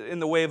in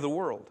the way of the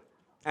world.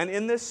 And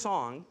in this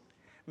song,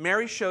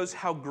 Mary shows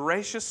how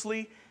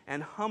graciously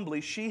and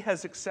humbly she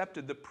has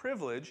accepted the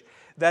privilege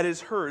that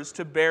is hers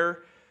to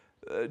bear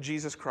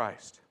Jesus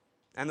Christ.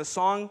 And the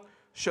song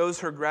shows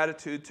her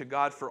gratitude to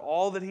God for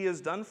all that he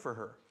has done for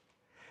her.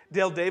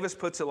 Dale Davis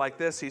puts it like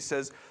this. He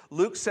says,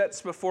 Luke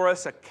sets before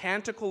us a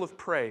canticle of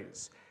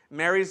praise,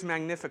 Mary's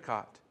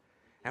Magnificat.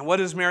 And what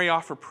does Mary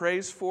offer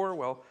praise for?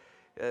 Well,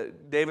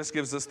 Davis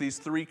gives us these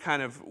three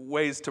kind of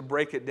ways to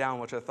break it down,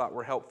 which I thought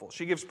were helpful.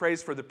 She gives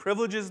praise for the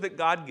privileges that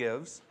God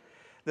gives,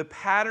 the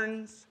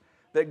patterns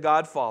that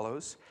God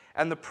follows,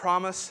 and the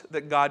promise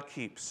that God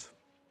keeps.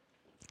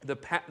 The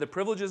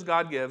privileges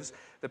God gives,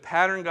 the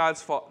pattern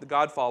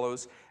God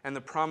follows, and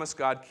the promise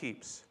God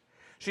keeps.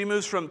 She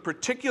moves from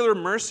particular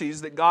mercies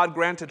that God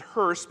granted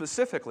her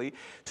specifically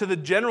to the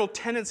general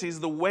tendencies,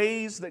 the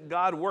ways that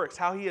God works,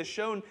 how he has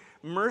shown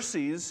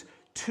mercies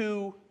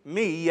to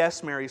me,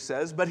 yes, Mary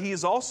says, but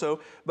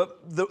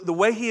the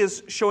way he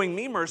is showing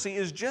me mercy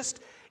is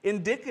just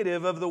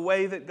indicative of the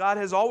way that God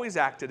has always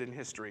acted in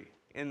history,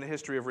 in the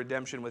history of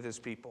redemption with his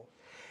people.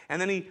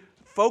 And then he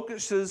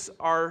focuses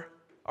our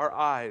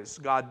eyes,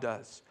 God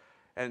does,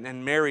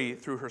 and Mary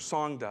through her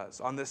song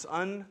does, on this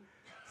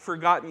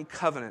unforgotten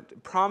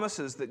covenant,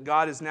 promises that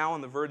God is now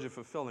on the verge of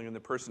fulfilling in the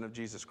person of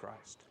Jesus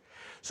Christ.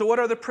 So what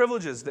are the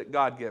privileges that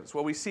God gives?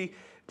 Well, we see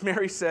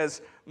Mary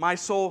says, my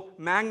soul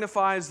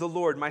magnifies the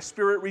Lord. My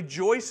spirit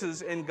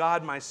rejoices in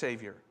God, my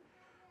Savior.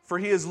 For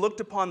he has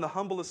looked upon the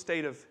humble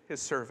estate of his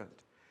servant.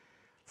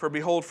 For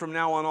behold, from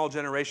now on all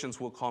generations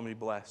will call me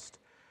blessed.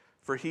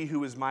 For he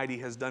who is mighty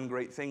has done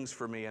great things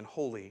for me, and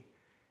holy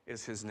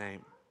is his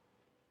name.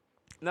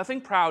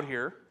 Nothing proud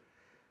here.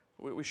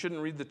 We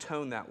shouldn't read the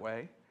tone that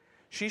way.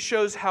 She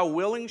shows how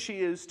willing she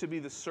is to be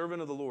the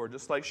servant of the Lord,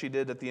 just like she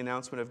did at the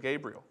announcement of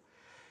Gabriel.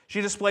 She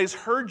displays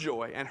her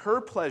joy and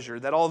her pleasure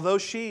that although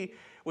she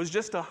was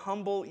just a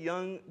humble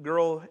young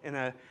girl in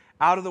an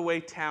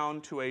out-of-the-way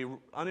town to an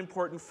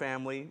unimportant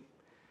family,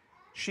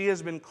 she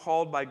has been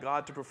called by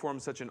God to perform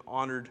such an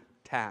honored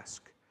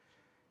task.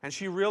 And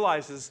she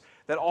realizes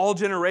that all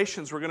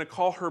generations were going to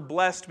call her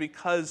blessed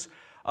because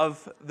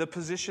of the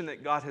position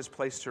that God has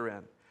placed her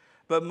in.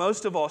 But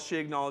most of all, she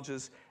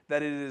acknowledges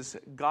that it is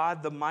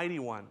God, the Mighty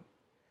One,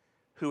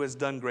 who has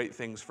done great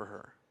things for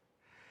her.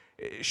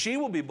 She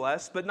will be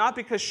blessed, but not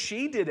because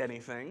she did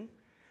anything.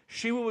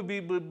 She will be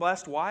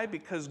blessed. Why?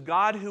 Because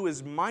God, who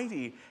is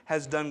mighty,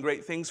 has done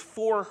great things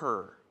for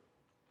her.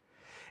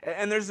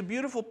 And there's a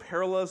beautiful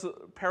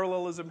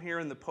parallelism here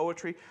in the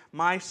poetry.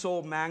 My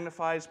soul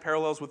magnifies,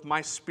 parallels with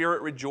my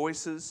spirit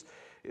rejoices.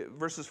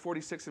 Verses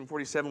 46 and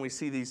 47, we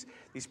see these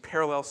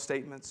parallel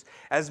statements.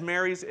 As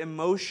Mary's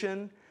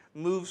emotion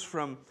moves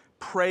from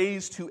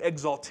praise to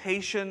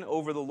exaltation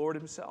over the Lord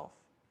himself.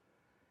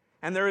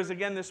 And there is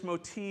again this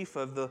motif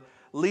of the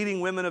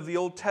leading women of the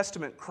Old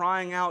Testament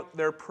crying out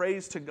their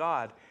praise to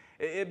God.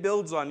 It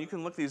builds on, you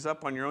can look these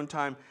up on your own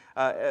time,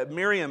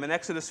 Miriam in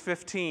Exodus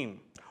 15,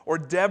 or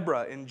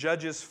Deborah in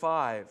Judges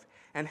 5,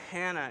 and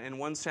Hannah in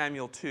 1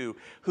 Samuel 2,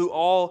 who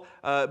all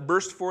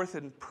burst forth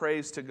in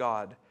praise to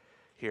God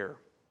here.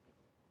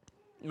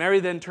 Mary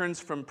then turns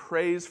from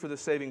praise for the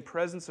saving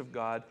presence of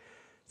God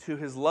to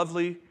his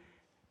lovely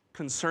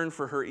concern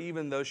for her,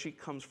 even though she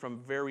comes from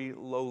very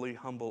lowly,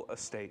 humble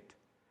estate.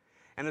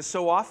 And as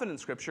so often in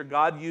Scripture,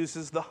 God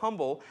uses the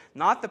humble,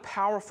 not the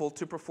powerful,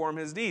 to perform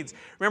his deeds.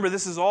 Remember,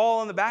 this is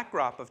all in the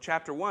backdrop of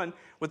chapter 1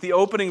 with the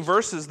opening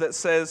verses that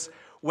says,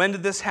 when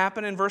did this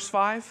happen in verse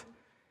 5?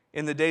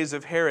 In the days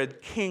of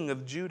Herod, king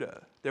of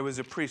Judah, there was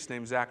a priest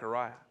named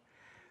Zechariah.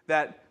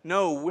 That,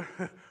 no,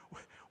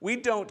 we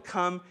don't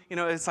come,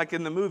 it's like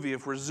in the movie,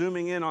 if we're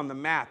zooming in on the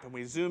map and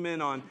we zoom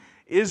in on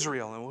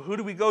Israel, and who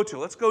do we go to?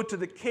 Let's go to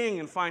the king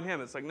and find him.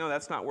 It's like, no,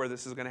 that's not where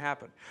this is going to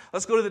happen.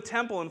 Let's go to the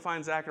temple and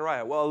find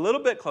Zechariah. Well, a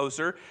little bit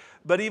closer,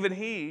 but even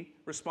he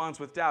responds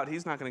with doubt.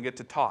 He's not going to get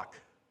to talk.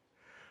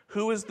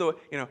 Who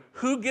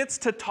gets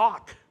to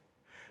talk?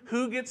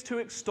 Who gets to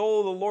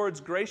extol the Lord's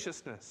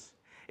graciousness?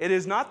 It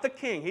is not the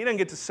king. He doesn't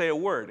get to say a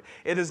word.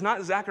 It is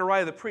not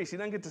Zechariah the priest. He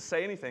doesn't get to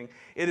say anything.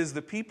 It is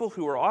the people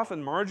who are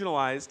often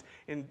marginalized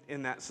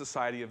in that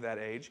society of that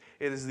age.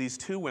 It is these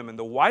two women,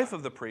 the wife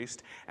of the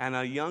priest and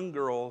a young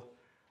girl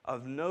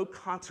of no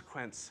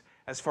consequence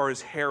as far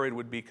as Herod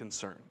would be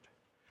concerned.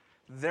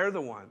 They're the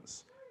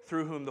ones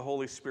through whom the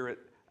Holy Spirit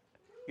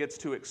gets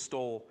to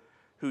extol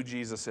who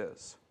Jesus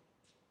is.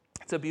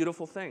 It's a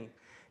beautiful thing.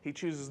 He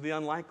chooses the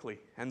unlikely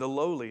and the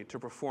lowly to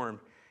perform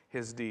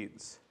his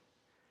deeds.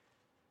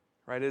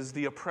 Right? It is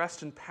the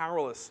oppressed and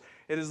powerless.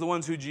 It is the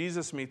ones who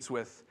Jesus meets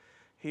with.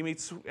 He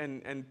meets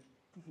and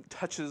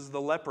touches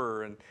the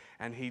leper,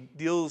 and he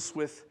deals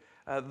with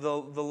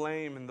the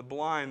lame and the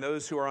blind,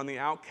 those who are on the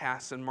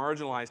outcasts and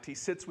marginalized. He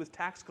sits with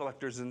tax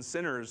collectors and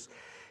sinners.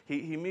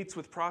 He meets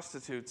with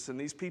prostitutes and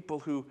these people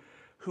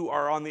who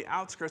are on the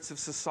outskirts of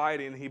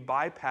society, and he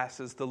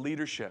bypasses the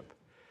leadership.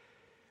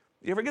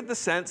 You ever get the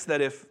sense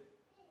that if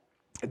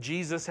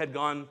Jesus had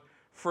gone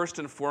first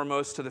and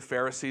foremost to the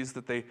Pharisees,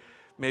 that they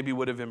maybe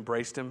would have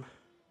embraced him?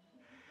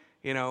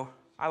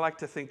 I like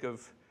to think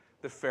of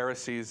the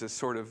Pharisees as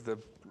sort of the,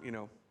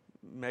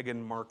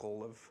 Meghan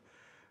Markle of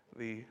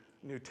the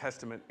New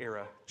Testament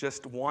era,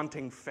 just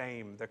wanting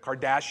fame, the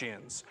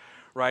Kardashians,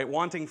 right?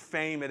 Wanting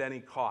fame at any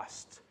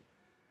cost.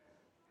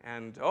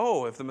 And,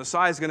 if the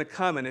Messiah is going to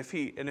come, and if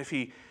he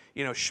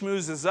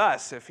schmoozes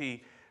us, if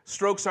he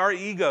strokes our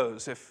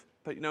egos,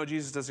 but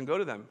Jesus doesn't go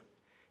to them.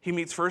 He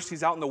meets first,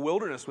 he's out in the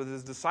wilderness with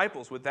his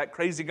disciples, with that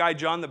crazy guy,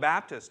 John the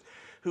Baptist,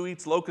 who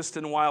eats locust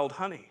and wild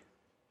honey.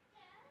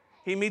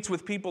 He meets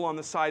with people on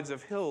the sides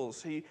of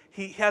hills. He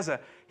has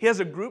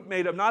a group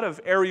made up not of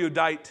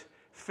erudite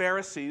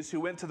Pharisees who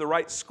went to the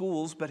right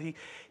schools, but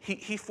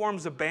he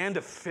forms a band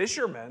of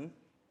fishermen.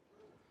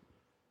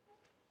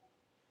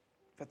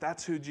 But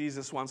that's who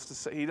Jesus wants to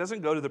say. He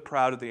doesn't go to the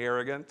proud or the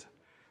arrogant,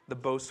 the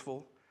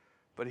boastful,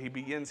 but he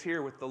begins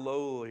here with the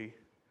lowly.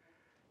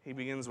 He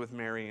begins with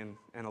Mary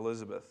and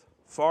Elizabeth.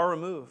 Far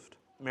removed,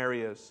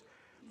 Mary is,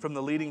 from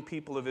the leading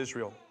people of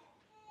Israel.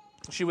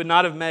 She would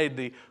not have made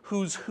the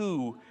who's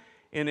who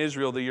in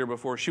Israel the year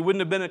before. She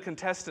wouldn't have been a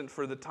contestant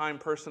for the Time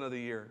Person of the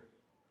Year.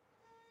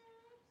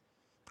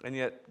 And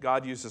yet,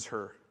 God uses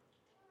her.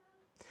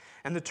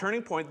 And the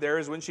turning point there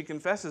is when she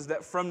confesses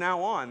that from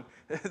now on,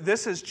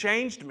 this has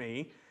changed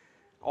me.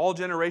 All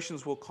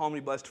generations will call me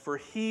blessed, for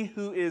he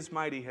who is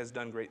mighty has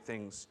done great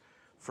things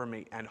for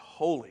me, and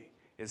holy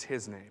is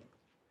his name.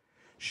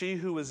 She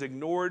who was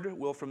ignored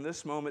will from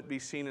this moment be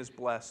seen as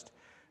blessed,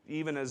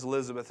 even as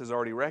Elizabeth has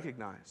already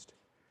recognized.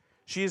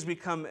 She has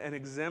become an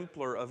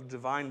exemplar of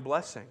divine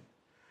blessing,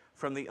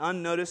 from the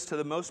unnoticed to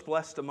the most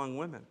blessed among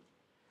women.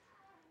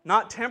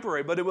 Not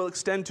temporary, but it will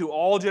extend to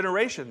all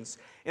generations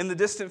in the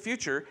distant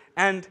future.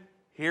 And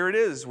here it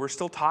is. We're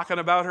still talking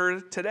about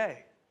her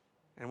today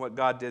and what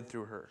God did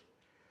through her.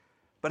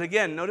 But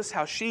again, notice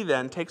how she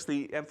then takes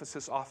the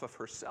emphasis off of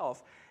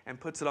herself and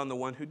puts it on the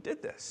one who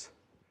did this.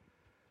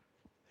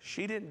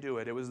 She didn't do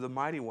it. It was the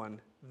mighty one.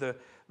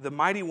 The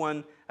mighty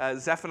one,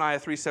 Zephaniah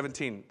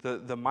 3:17,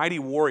 the mighty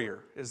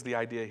warrior is the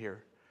idea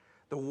here.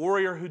 The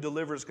warrior who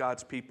delivers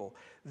God's people.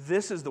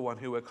 This is the one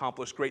who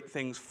accomplished great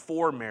things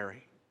for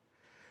Mary.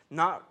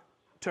 Not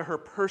to her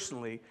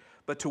personally,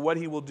 but to what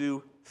he will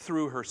do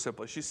through her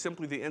simply. She's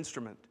simply the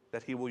instrument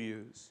that he will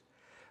use.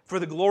 For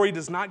the glory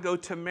does not go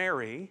to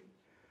Mary,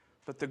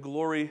 but the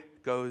glory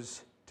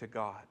goes to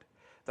God.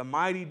 The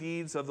mighty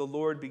deeds of the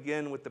Lord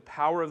begin with the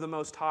power of the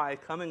Most High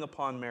coming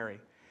upon Mary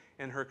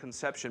in her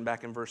conception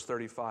back in verse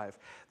 35.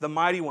 The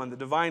mighty one, the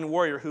divine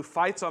warrior who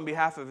fights on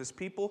behalf of his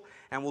people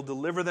and will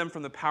deliver them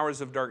from the powers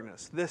of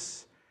darkness.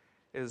 This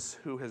is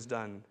who has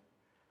done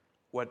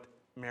what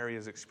Mary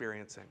is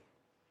experiencing.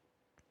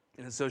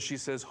 And so she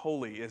says,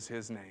 holy is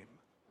his name.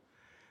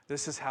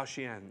 This is how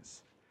she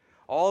ends.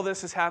 All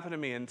this has happened to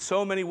me, and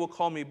so many will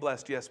call me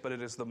blessed. Yes, but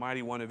it is the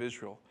mighty one of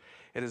Israel.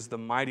 It is the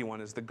mighty one,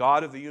 it is the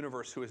God of the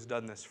universe who has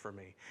done this for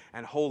me,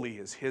 and holy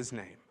is his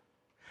name.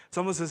 It's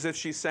almost as if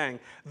she's saying,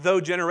 though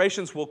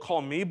generations will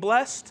call me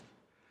blessed,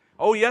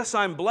 oh yes,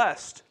 I'm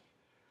blessed,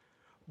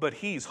 but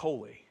he's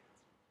holy.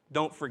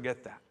 Don't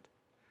forget that.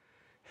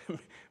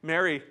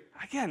 Mary,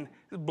 again,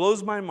 it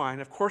blows my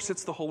mind. Of course,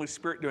 it's the Holy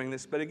Spirit doing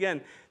this, but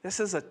again, this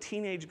is a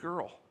teenage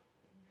girl.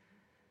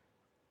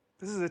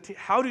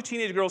 How do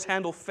teenage girls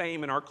handle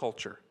fame in our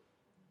culture?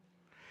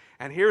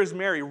 And here is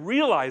Mary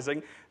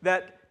realizing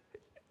that,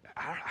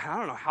 I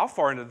don't know how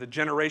far into the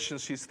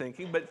generations she's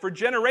thinking, but for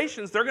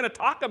generations they're going to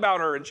talk about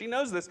her, and she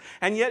knows this.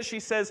 And yet she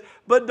says,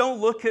 but don't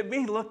look at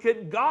me, look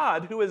at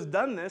God who has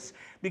done this,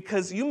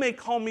 because you may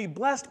call me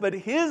blessed, but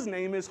his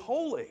name is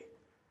holy.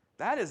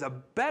 That is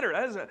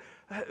an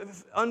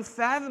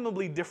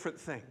unfathomably different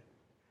thing.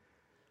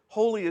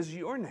 Holy is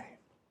your name.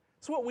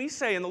 It's what we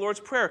say in the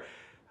Lord's Prayer.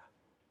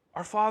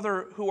 Our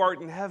Father who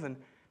art in heaven,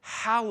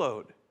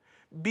 hallowed,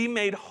 be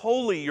made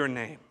holy your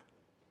name.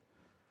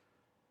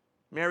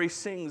 Mary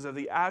sings of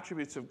the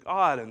attributes of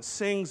God and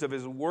sings of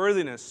his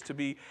worthiness to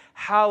be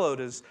hallowed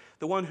as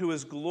the one who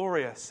is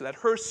glorious. That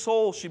her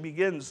soul, she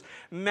begins,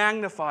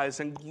 magnifies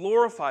and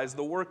glorifies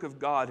the work of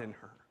God in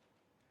her.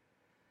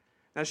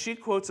 Now, she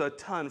quotes a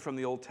ton from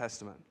the Old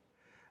Testament,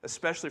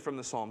 especially from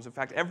the Psalms. In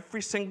fact,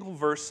 every single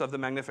verse of the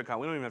Magnificat,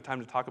 we don't even have time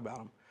to talk about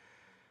them.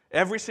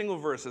 Every single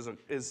verse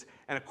is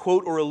a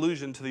quote or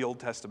allusion to the Old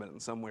Testament in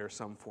some way or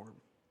some form.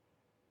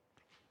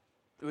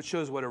 It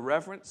shows what a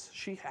reverence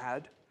she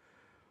had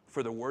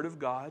for the Word of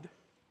God,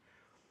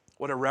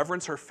 what a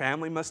reverence her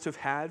family must have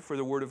had for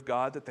the Word of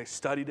God, that they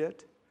studied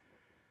it,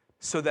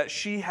 so that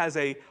she has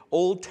an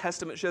Old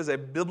Testament, she has a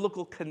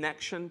biblical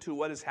connection to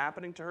what is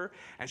happening to her,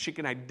 and she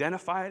can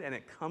identify it, and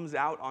it comes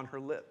out on her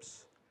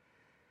lips.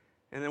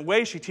 And in a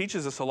way, she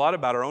teaches us a lot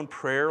about our own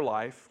prayer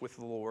life with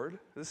the Lord.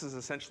 This is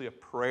essentially a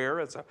prayer.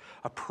 It's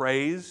a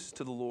praise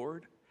to the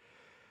Lord.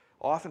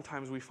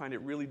 Oftentimes, we find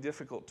it really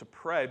difficult to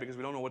pray because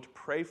we don't know what to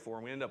pray for,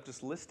 and we end up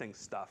just listing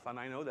stuff. And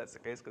I know that's the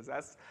case because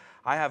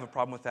I have a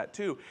problem with that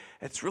too.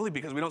 It's really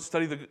because we don't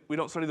study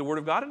the Word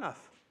of God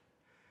enough.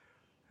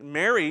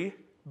 Mary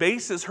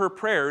bases her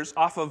prayers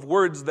off of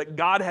words that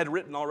God had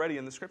written already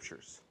in the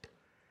Scriptures.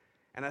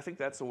 And I think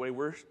that's the way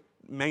we're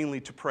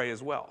mainly to pray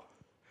as well.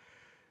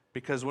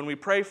 Because when we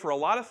pray for a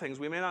lot of things,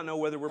 we may not know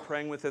whether we're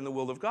praying within the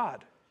will of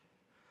God.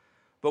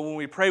 But when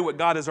we pray what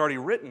God has already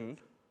written,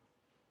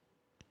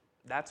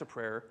 that's a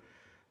prayer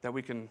that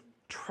we can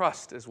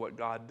trust is what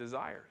God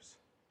desires.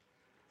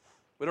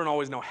 We don't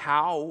always know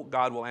how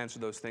God will answer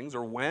those things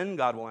or when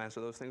God will answer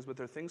those things, but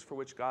they're things for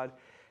which God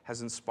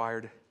has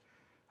inspired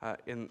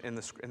in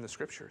the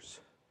Scriptures.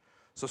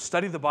 So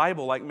study the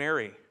Bible like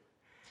Mary.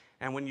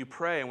 And when you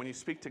pray and when you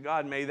speak to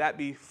God, may that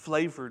be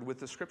flavored with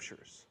the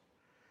Scriptures.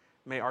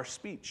 May our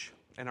speech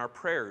and our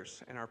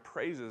prayers and our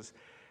praises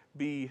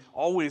be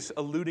always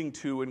alluding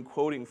to and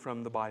quoting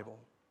from the Bible.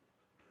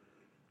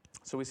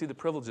 So we see the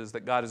privileges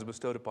that God has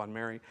bestowed upon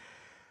Mary.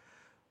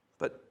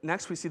 But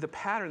next we see the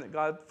pattern that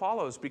God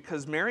follows,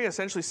 because Mary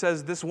essentially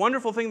says, this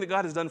wonderful thing that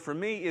God has done for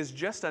me is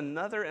just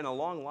another in a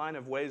long line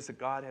of ways that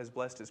God has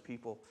blessed his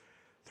people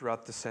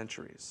throughout the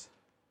centuries.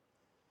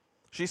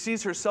 She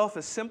sees herself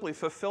as simply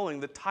fulfilling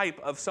the type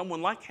of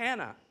someone like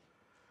Hannah,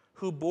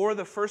 who bore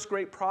the first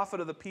great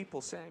prophet of the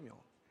people,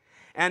 Samuel.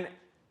 And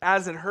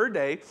as in her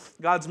day,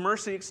 God's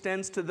mercy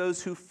extends to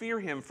those who fear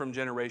him from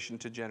generation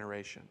to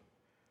generation.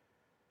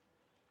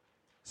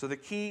 So the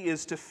key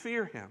is to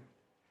fear him,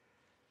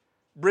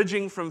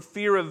 bridging from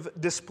fear of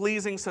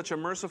displeasing such a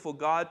merciful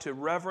God to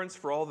reverence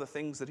for all the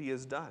things that he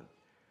has done.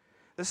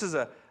 This is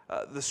the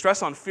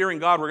stress on fearing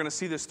God. We're going to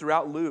see this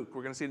throughout Luke.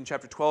 We're going to see it in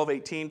chapter 12,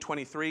 18,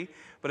 23,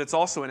 but it's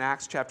also in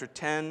Acts chapter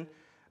 10,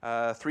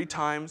 3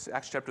 times,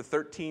 Acts chapter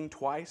 13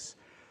 twice.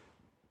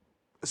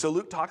 So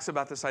Luke talks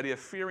about this idea of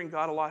fearing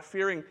God a lot,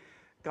 fearing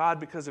God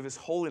because of his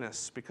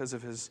holiness, because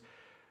of his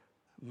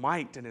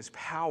might and his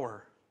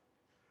power.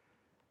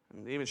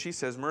 And even she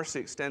says mercy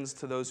extends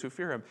to those who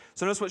fear him.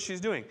 So notice what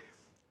she's doing.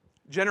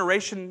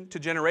 Generation to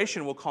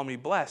generation will call me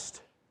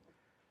blessed.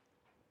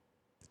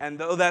 And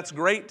though that's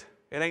great,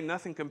 it ain't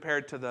nothing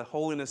compared to the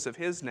holiness of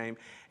his name.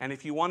 And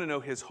if you want to know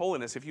his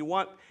holiness, if you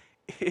want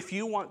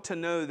to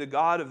know the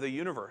God of the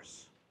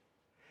universe,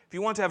 if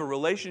you want to have a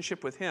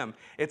relationship with him,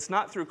 it's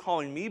not through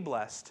calling me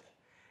blessed.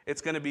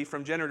 It's going to be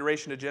from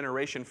generation to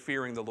generation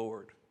fearing the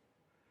Lord.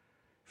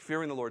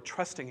 Fearing the Lord,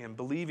 trusting him,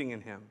 believing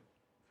in him.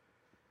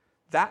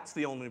 That's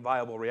the only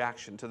viable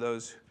reaction to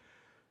those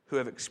who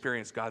have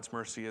experienced God's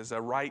mercy, is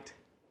a right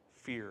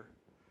fear.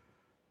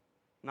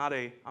 Not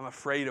I'm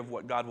afraid of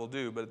what God will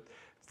do, but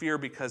fear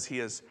because he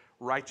is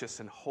righteous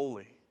and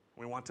holy.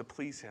 We want to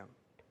please him.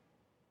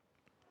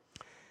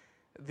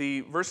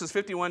 The verses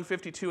 51,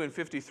 52, and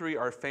 53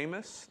 are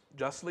famous,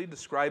 justly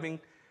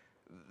describing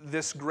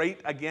this great,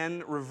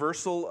 again,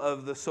 reversal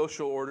of the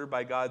social order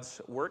by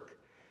God's work.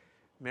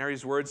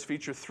 Mary's words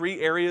feature 3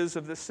 areas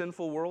of this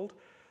sinful world,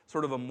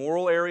 sort of a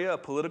moral area, a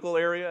political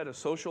area, and a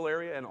social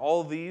area, and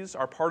all these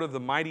are part of the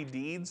mighty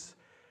deeds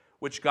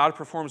which God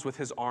performs with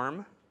his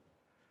arm.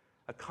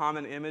 A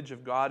common image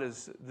of God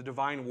is the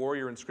divine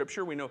warrior in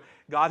Scripture. We know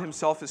God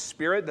himself is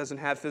spirit, doesn't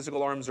have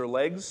physical arms or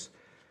legs.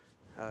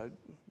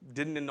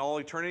 Didn't in all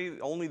eternity.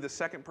 Only the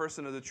second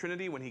person of the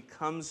Trinity, when he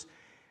comes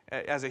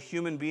as a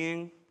human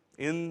being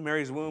in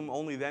Mary's womb,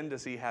 only then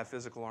does he have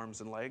physical arms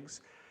and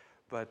legs.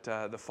 But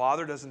the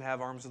Father doesn't have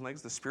arms and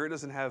legs. The Spirit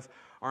doesn't have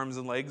arms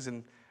and legs.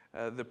 And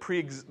the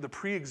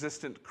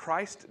pre-existent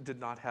Christ did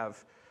not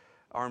have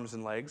arms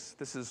and legs.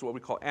 This is what we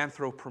call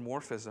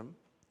anthropomorphism.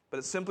 But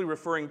it's simply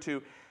referring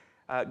to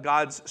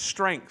God's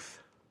strength.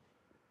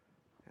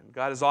 And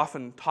God is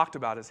often talked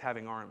about as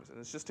having arms. And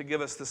it's just to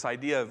give us this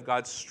idea of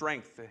God's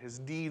strength, his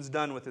deeds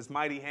done with his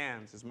mighty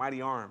hands, his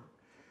mighty arm.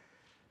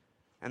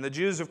 And the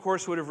Jews, of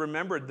course, would have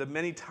remembered the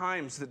many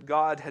times that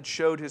God had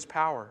showed his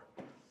power.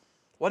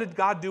 What did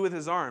God do with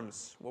his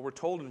arms? Well, we're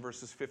told in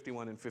verses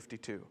 51 and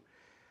 52.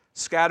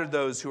 Scattered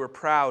those who were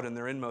proud in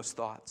their inmost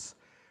thoughts,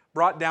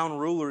 brought down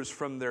rulers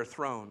from their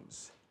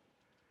thrones.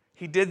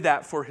 He did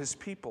that for his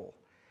people.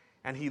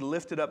 And he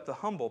lifted up the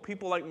humble,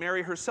 people like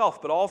Mary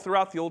herself, but all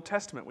throughout the Old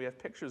Testament we have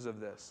pictures of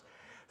this.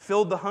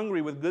 Filled the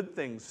hungry with good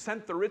things,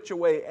 sent the rich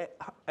away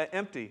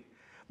empty.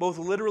 Both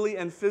literally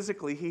and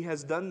physically, he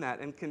has done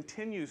that and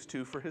continues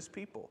to for his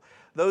people.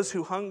 Those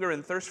who hunger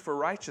and thirst for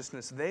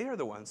righteousness, they are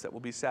the ones that will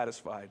be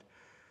satisfied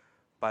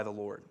by the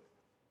Lord.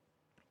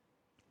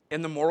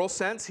 In the moral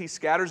sense, he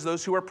scatters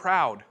those who are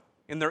proud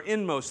in their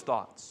inmost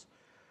thoughts.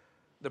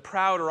 The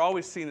proud are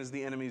always seen as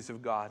the enemies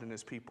of God and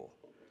his people.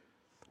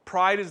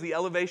 Pride is the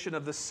elevation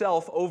of the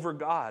self over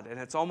God, and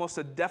it's almost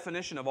a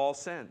definition of all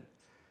sin,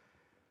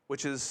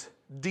 which is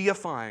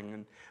deifying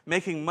and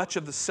making much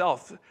of the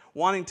self,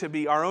 wanting to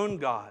be our own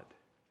God.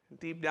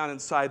 Deep down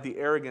inside, the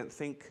arrogant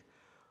think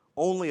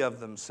only of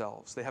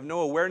themselves. They have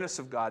no awareness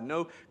of God,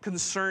 no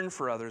concern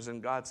for others,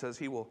 and God says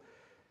he will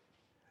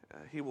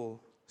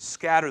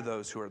scatter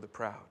those who are the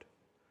proud.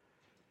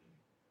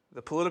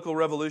 The political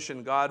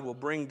revolution, God will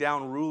bring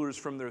down rulers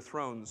from their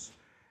thrones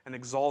and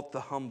exalt the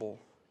humble.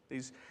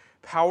 These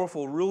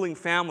powerful ruling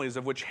families,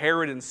 of which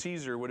Herod and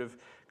Caesar would have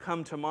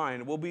come to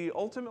mind, will be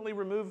ultimately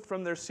removed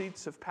from their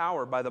seats of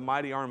power by the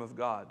mighty arm of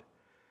God.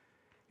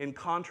 In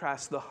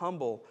contrast, the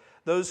humble,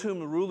 those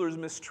whom rulers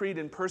mistreat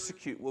and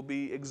persecute, will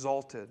be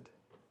exalted.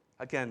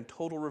 Again,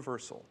 total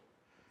reversal.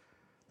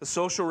 The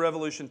social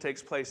revolution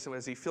takes place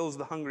as he fills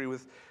the hungry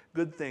with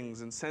good things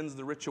and sends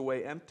the rich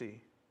away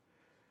empty.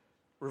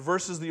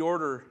 Reverses the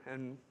order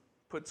and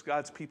puts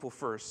God's people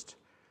first.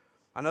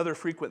 Another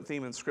frequent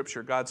theme in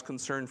Scripture, God's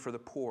concern for the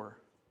poor.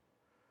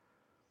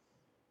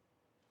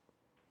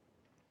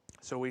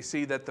 So we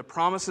see that the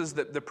promises,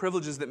 that the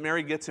privileges that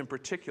Mary gets in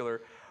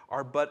particular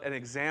are but an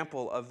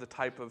example of the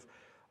type of,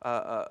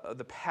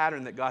 the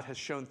pattern that God has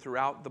shown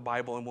throughout the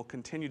Bible and will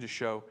continue to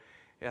show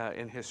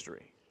in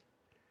history.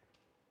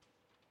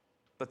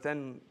 But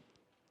then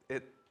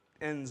it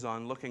ends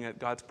on looking at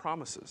God's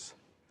promises.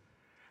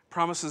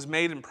 Promises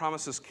made and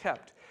promises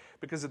kept.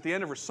 Because at the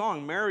end of her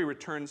song, Mary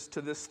returns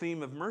to this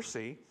theme of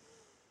mercy,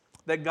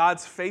 that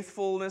God's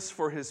faithfulness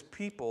for his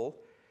people,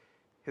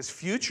 his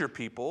future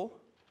people,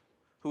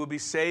 who will be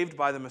saved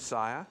by the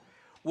Messiah,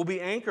 will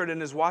be anchored in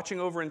his watching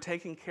over and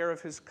taking care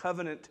of his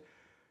covenant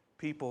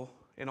people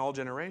in all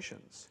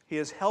generations. He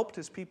has helped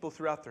his people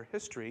throughout their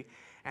history,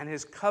 and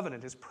his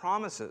covenant, his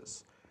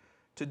promises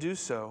to do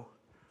so,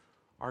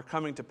 are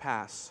coming to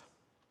pass.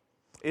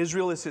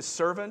 Israel is his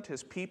servant,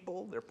 his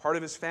people. They're part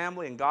of his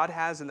family, and God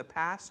has in the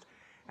past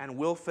and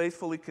will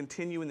faithfully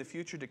continue in the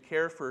future to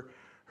care for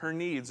her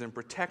needs and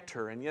protect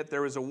her. And yet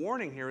there is a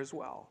warning here as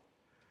well,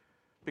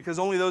 because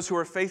only those who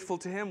are faithful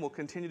to him will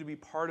continue to be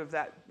part of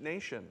that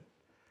nation.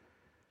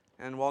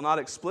 And while not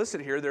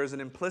explicit here, there is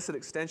an implicit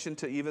extension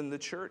to even the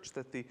church,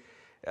 that the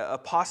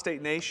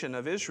apostate nation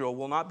of Israel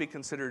will not be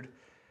considered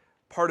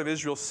part of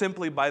Israel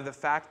simply by the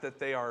fact that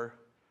they are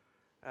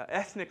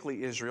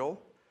ethnically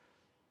Israel,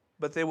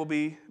 but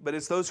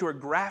it's those who are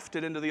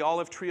grafted into the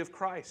olive tree of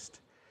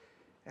Christ.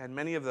 And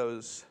many of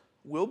those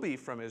will be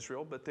from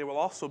Israel, but they will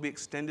also be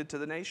extended to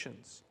the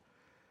nations.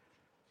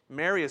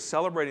 Mary is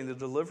celebrating the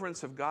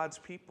deliverance of God's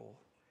people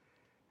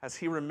as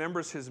he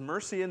remembers his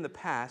mercy in the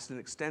past and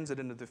extends it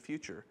into the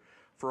future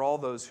for all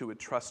those who would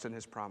trust in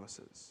his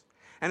promises.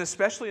 And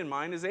especially in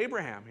mind is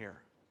Abraham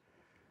here.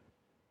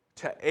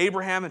 To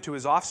Abraham and to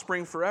his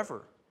offspring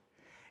forever.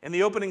 In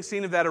the opening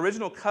scene of that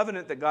original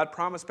covenant that God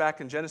promised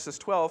back in Genesis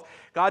 12,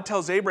 God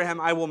tells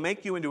Abraham, I will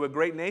make you into a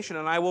great nation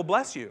and I will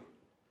bless you.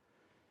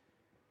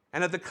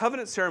 And at the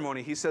covenant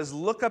ceremony, he says,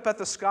 look up at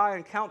the sky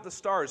and count the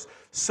stars.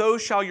 So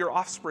shall your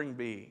offspring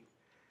be.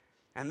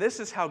 And this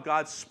is how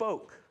God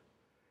spoke.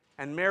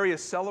 And Mary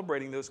is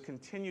celebrating those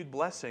continued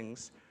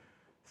blessings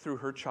through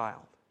her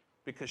child,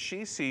 because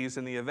she sees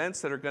in the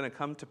events that are going to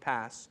come to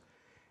pass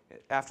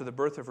after the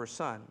birth of her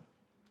son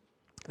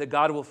that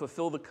God will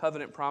fulfill the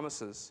covenant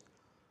promises.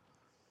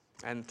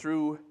 And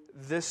through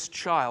this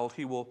child,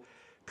 he will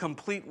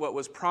complete what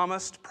was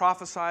promised,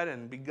 prophesied,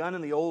 and begun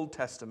in the Old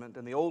Testament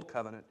and the Old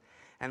Covenant,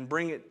 and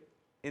bring it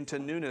into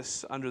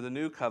newness under the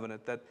new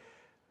covenant that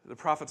the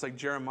prophets like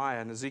Jeremiah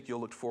and Ezekiel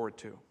looked forward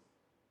to.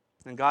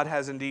 And God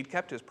has indeed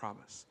kept his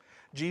promise.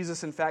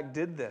 Jesus, in fact,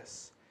 did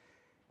this.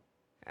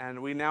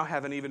 And we now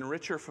have an even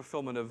richer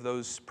fulfillment of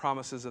those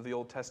promises of the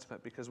Old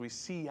Testament because we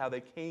see how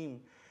they came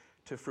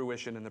to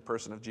fruition in the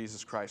person of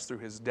Jesus Christ through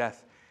his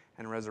death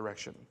and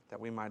resurrection, that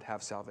we might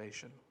have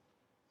salvation.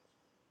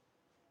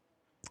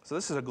 So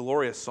this is a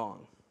glorious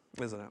song,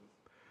 isn't it?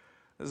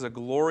 This is a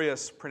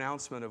glorious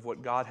pronouncement of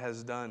what God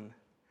has done,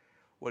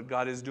 what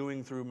God is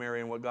doing through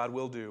Mary, and what God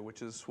will do,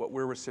 which is what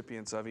we're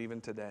recipients of even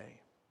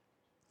today.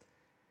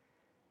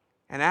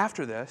 And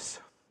after this,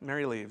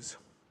 Mary leaves.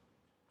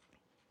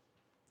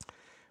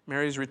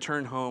 Mary's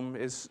return home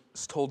is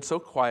told so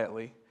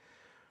quietly.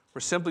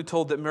 We're simply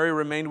told that Mary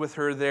remained with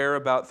her there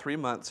about 3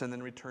 months and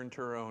then returned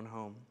to her own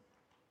home.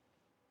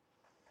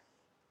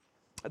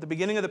 At the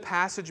beginning of the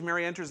passage,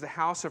 Mary enters the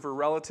house of her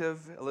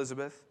relative,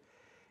 Elizabeth.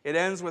 It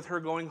ends with her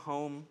going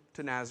home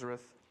to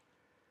Nazareth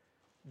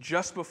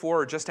just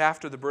before or just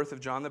after the birth of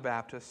John the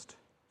Baptist.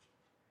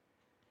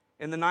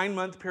 In the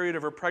 9-month period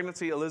of her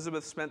pregnancy,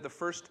 Elizabeth spent the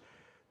first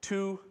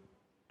 2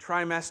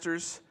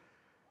 trimesters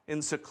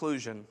in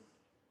seclusion.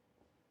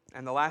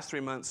 And the last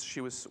 3 months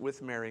she was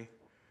with Mary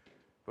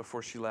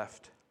before she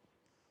left.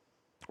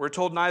 We're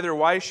told neither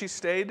why she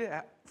stayed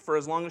for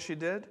as long as she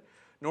did,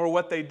 nor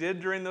what they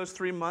did during those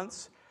 3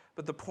 months.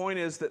 But the point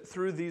is that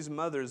through these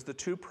mothers, the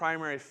 2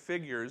 primary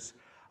figures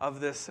of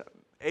this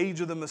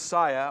age of the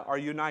Messiah are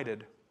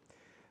united.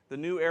 The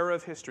new era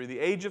of history, the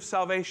age of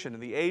salvation,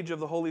 and the age of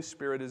the Holy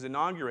Spirit is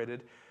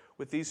inaugurated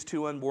with these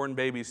 2 unborn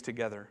babies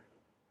together.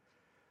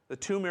 The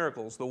 2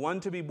 miracles, the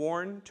one to be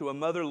born to a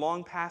mother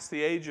long past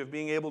the age of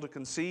being able to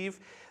conceive,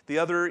 the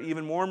other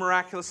even more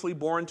miraculously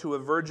born to a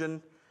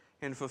virgin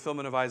in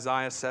fulfillment of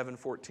Isaiah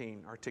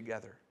 7:14, are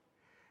together.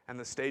 And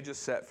the stage is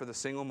set for the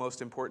single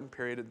most important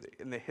period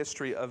in the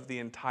history of the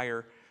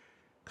entire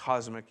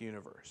cosmic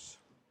universe.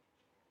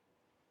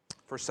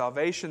 For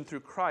salvation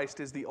through Christ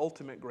is the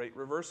ultimate great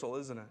reversal,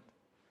 isn't it?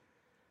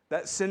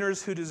 That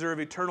sinners who deserve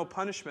eternal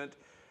punishment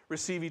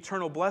receive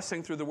eternal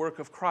blessing through the work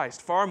of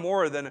Christ. Far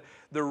more than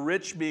the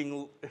rich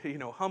being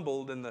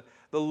humbled and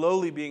the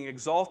lowly being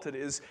exalted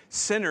is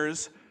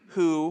sinners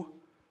who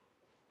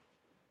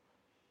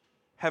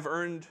have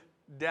earned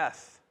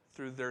death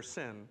through their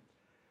sin,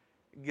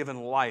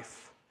 given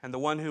life. And the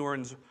one who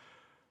earns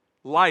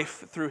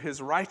life through his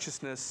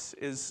righteousness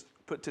is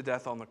put to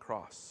death on the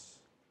cross.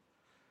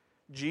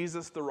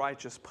 Jesus the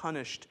righteous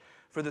punished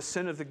for the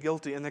sin of the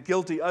guilty, and the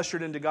guilty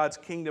ushered into God's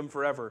kingdom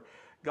forever.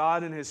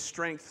 God in his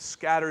strength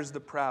scatters the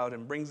proud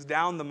and brings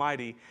down the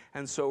mighty,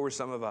 and so were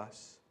some of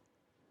us.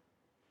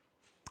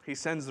 He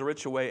sends the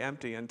rich away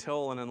empty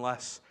until and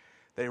unless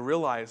they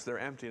realize their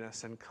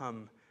emptiness and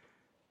come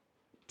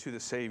to the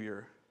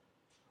Savior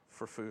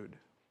for food.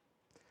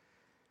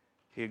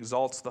 He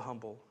exalts the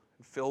humble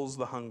and fills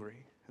the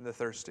hungry and the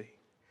thirsty.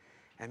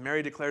 And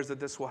Mary declares that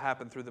this will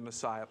happen through the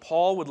Messiah.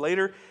 Paul would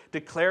later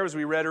declare, as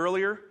we read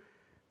earlier,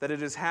 that it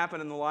has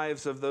happened in the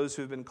lives of those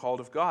who have been called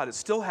of God. It's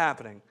still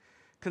happening.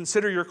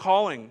 Consider your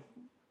calling,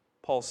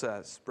 Paul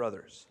says,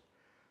 brothers.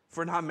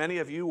 For not many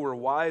of you were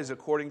wise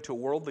according to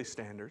worldly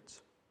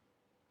standards.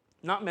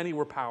 Not many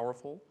were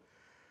powerful.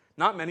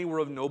 Not many were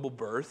of noble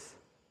birth.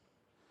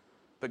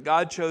 But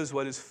God chose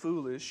what is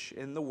foolish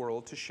in the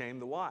world to shame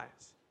the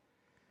wise.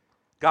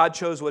 God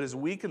chose what is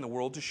weak in the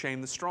world to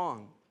shame the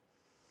strong.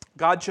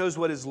 God chose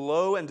what is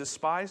low and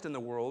despised in the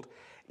world,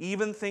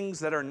 even things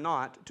that are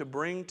not, to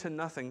bring to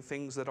nothing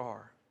things that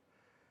are.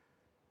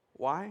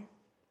 Why?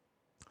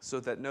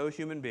 So that no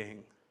human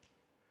being,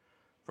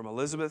 from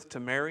Elizabeth to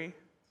Mary,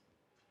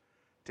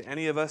 to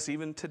any of us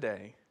even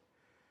today,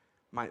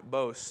 might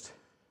boast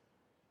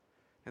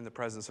in the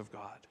presence of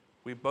God.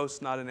 We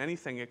boast not in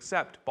anything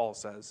except, Paul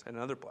says in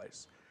another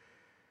place,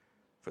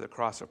 for the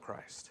cross of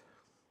Christ.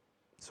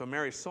 So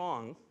Mary's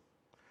song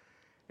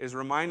is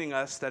reminding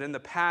us that in the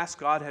past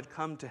God had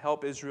come to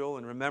help Israel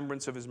in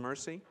remembrance of his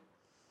mercy,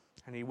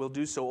 and he will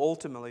do so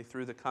ultimately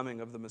through the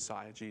coming of the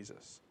Messiah,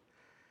 Jesus.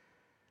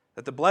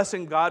 That the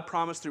blessing God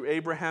promised through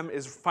Abraham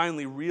is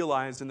finally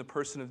realized in the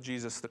person of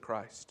Jesus the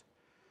Christ.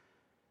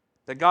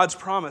 That God's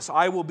promise,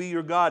 I will be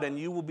your God and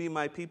you will be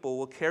my people,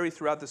 will carry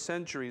throughout the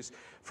centuries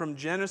from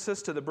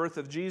Genesis to the birth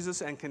of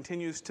Jesus and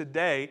continues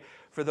today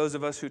for those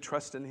of us who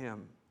trust in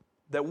him.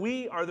 That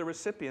we are the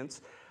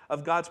recipients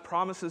of God's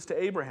promises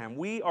to Abraham.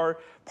 We are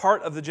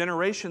part of the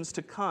generations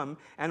to come,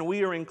 and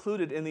we are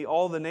included in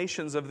all the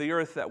nations of the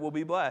earth that will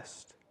be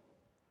blessed.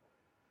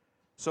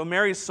 So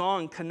Mary's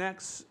song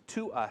connects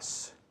to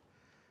us.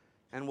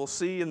 And we'll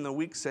see in the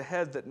weeks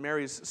ahead that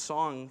Mary's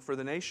song for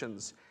the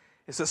nations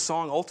is a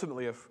song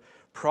ultimately of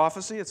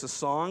prophecy. It's a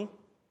song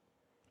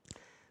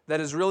that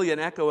is really an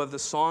echo of the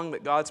song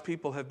that God's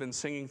people have been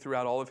singing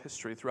throughout all of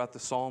history, throughout the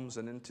Psalms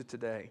and into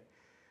today.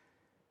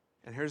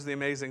 And here's the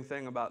amazing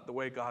thing about the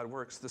way God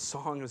works. The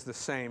song is the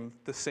same.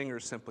 The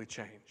singers simply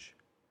change.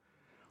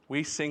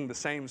 We sing the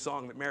same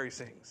song that Mary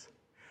sings.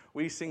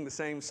 We sing the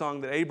same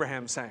song that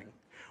Abraham sang.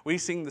 We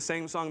sing the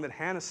same song that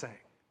Hannah sang.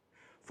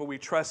 For we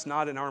trust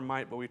not in our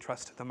might, but we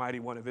trust in the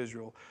mighty one of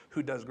Israel,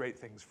 who does great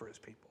things for his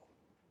people.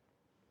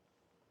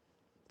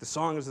 The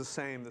song is the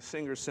same. The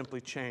singers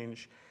simply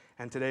change.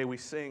 And today we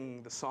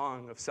sing the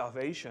song of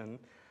salvation,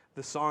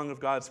 the song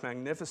of God's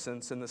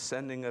magnificence in the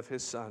sending of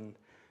his Son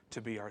to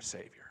be our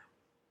Savior.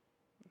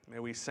 May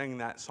we sing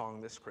that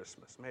song this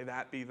Christmas. May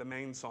that be the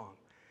main song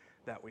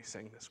that we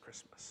sing this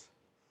Christmas.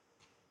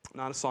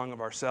 Not a song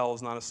of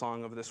ourselves, not a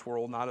song of this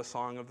world, not a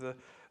song of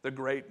the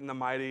great and the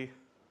mighty,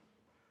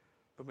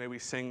 but may we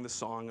sing the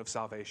song of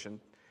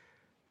salvation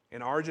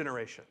in our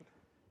generation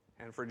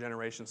and for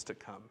generations to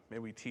come. May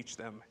we teach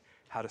them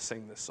how to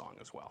sing this song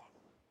as well.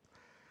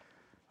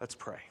 Let's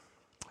pray.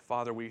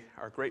 Father, we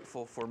are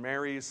grateful for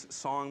Mary's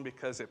song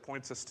because it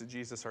points us to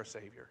Jesus, our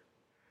Savior.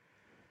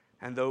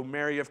 And though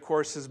Mary, of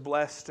course, is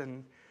blessed,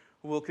 and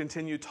we'll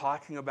continue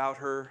talking about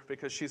her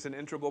because she's an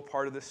integral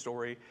part of this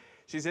story,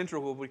 she's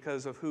integral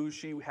because of who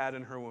she had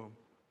in her womb.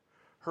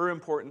 Her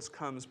importance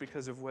comes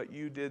because of what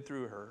you did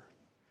through her,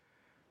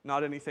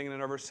 not anything in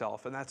and of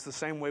herself. And that's the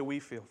same way we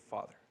feel,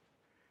 Father,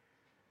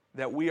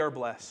 that we are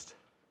blessed,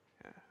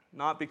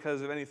 not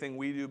because of anything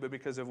we do, but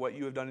because of what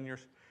you have done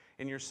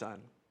in your Son.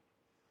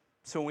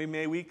 So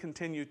may we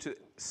continue to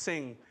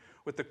sing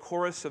with the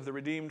chorus of the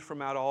redeemed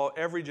from out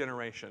every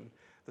generation,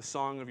 the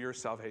song of your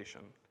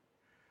salvation,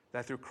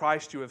 that through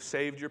Christ you have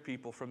saved your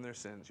people from their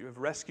sins. You have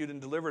rescued and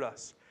delivered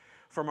us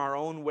from our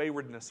own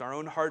waywardness, our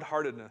own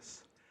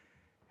hard-heartedness,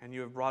 and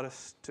you have brought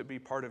us to be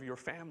part of your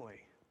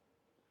family.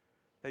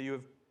 That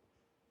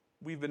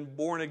we've been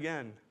born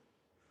again,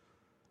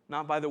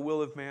 not by the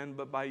will of man,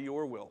 but by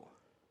your will.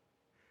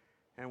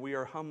 And we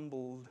are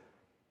humbled,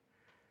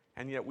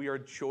 and yet we are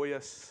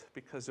joyous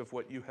because of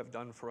what you have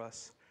done for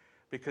us,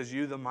 because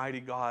you, the mighty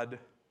God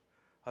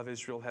of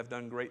Israel, have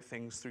done great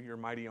things through your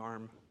mighty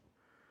arm.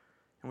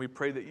 And we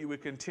pray that you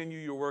would continue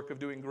your work of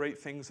doing great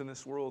things in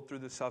this world through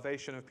the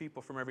salvation of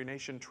people from every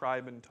nation,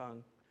 tribe, and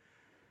tongue,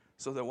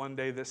 so that one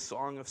day this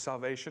song of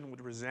salvation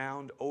would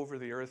resound over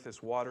the earth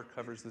as water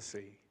covers the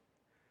sea.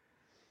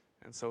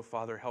 And so,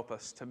 Father, help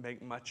us to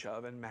make much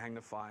of and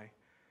magnify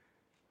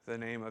the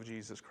name of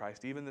Jesus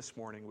Christ, even this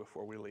morning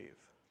before we leave.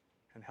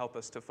 And help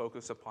us to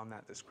focus upon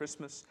that this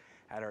Christmas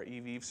at our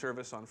Eve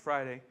service on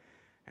Friday,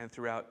 and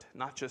throughout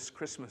not just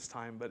Christmas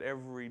time, but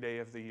every day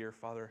of the year.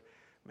 Father,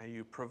 may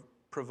you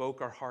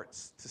provoke our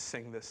hearts to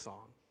sing this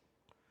song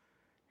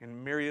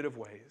in myriad of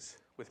ways,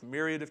 with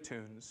myriad of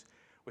tunes,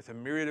 with a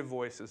myriad of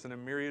voices and a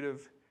myriad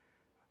of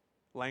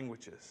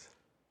languages,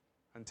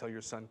 until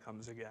your Son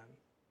comes again.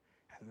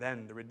 And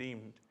then the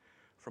redeemed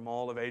from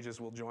all of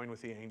ages will join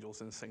with the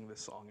angels and sing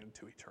this song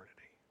into eternity.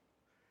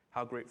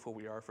 How grateful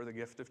we are for the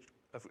gift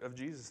of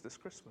Jesus this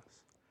Christmas.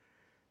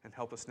 And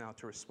help us now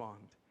to respond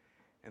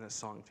in a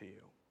song to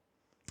you.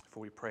 For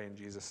we pray in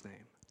Jesus'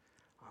 name.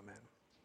 Amen.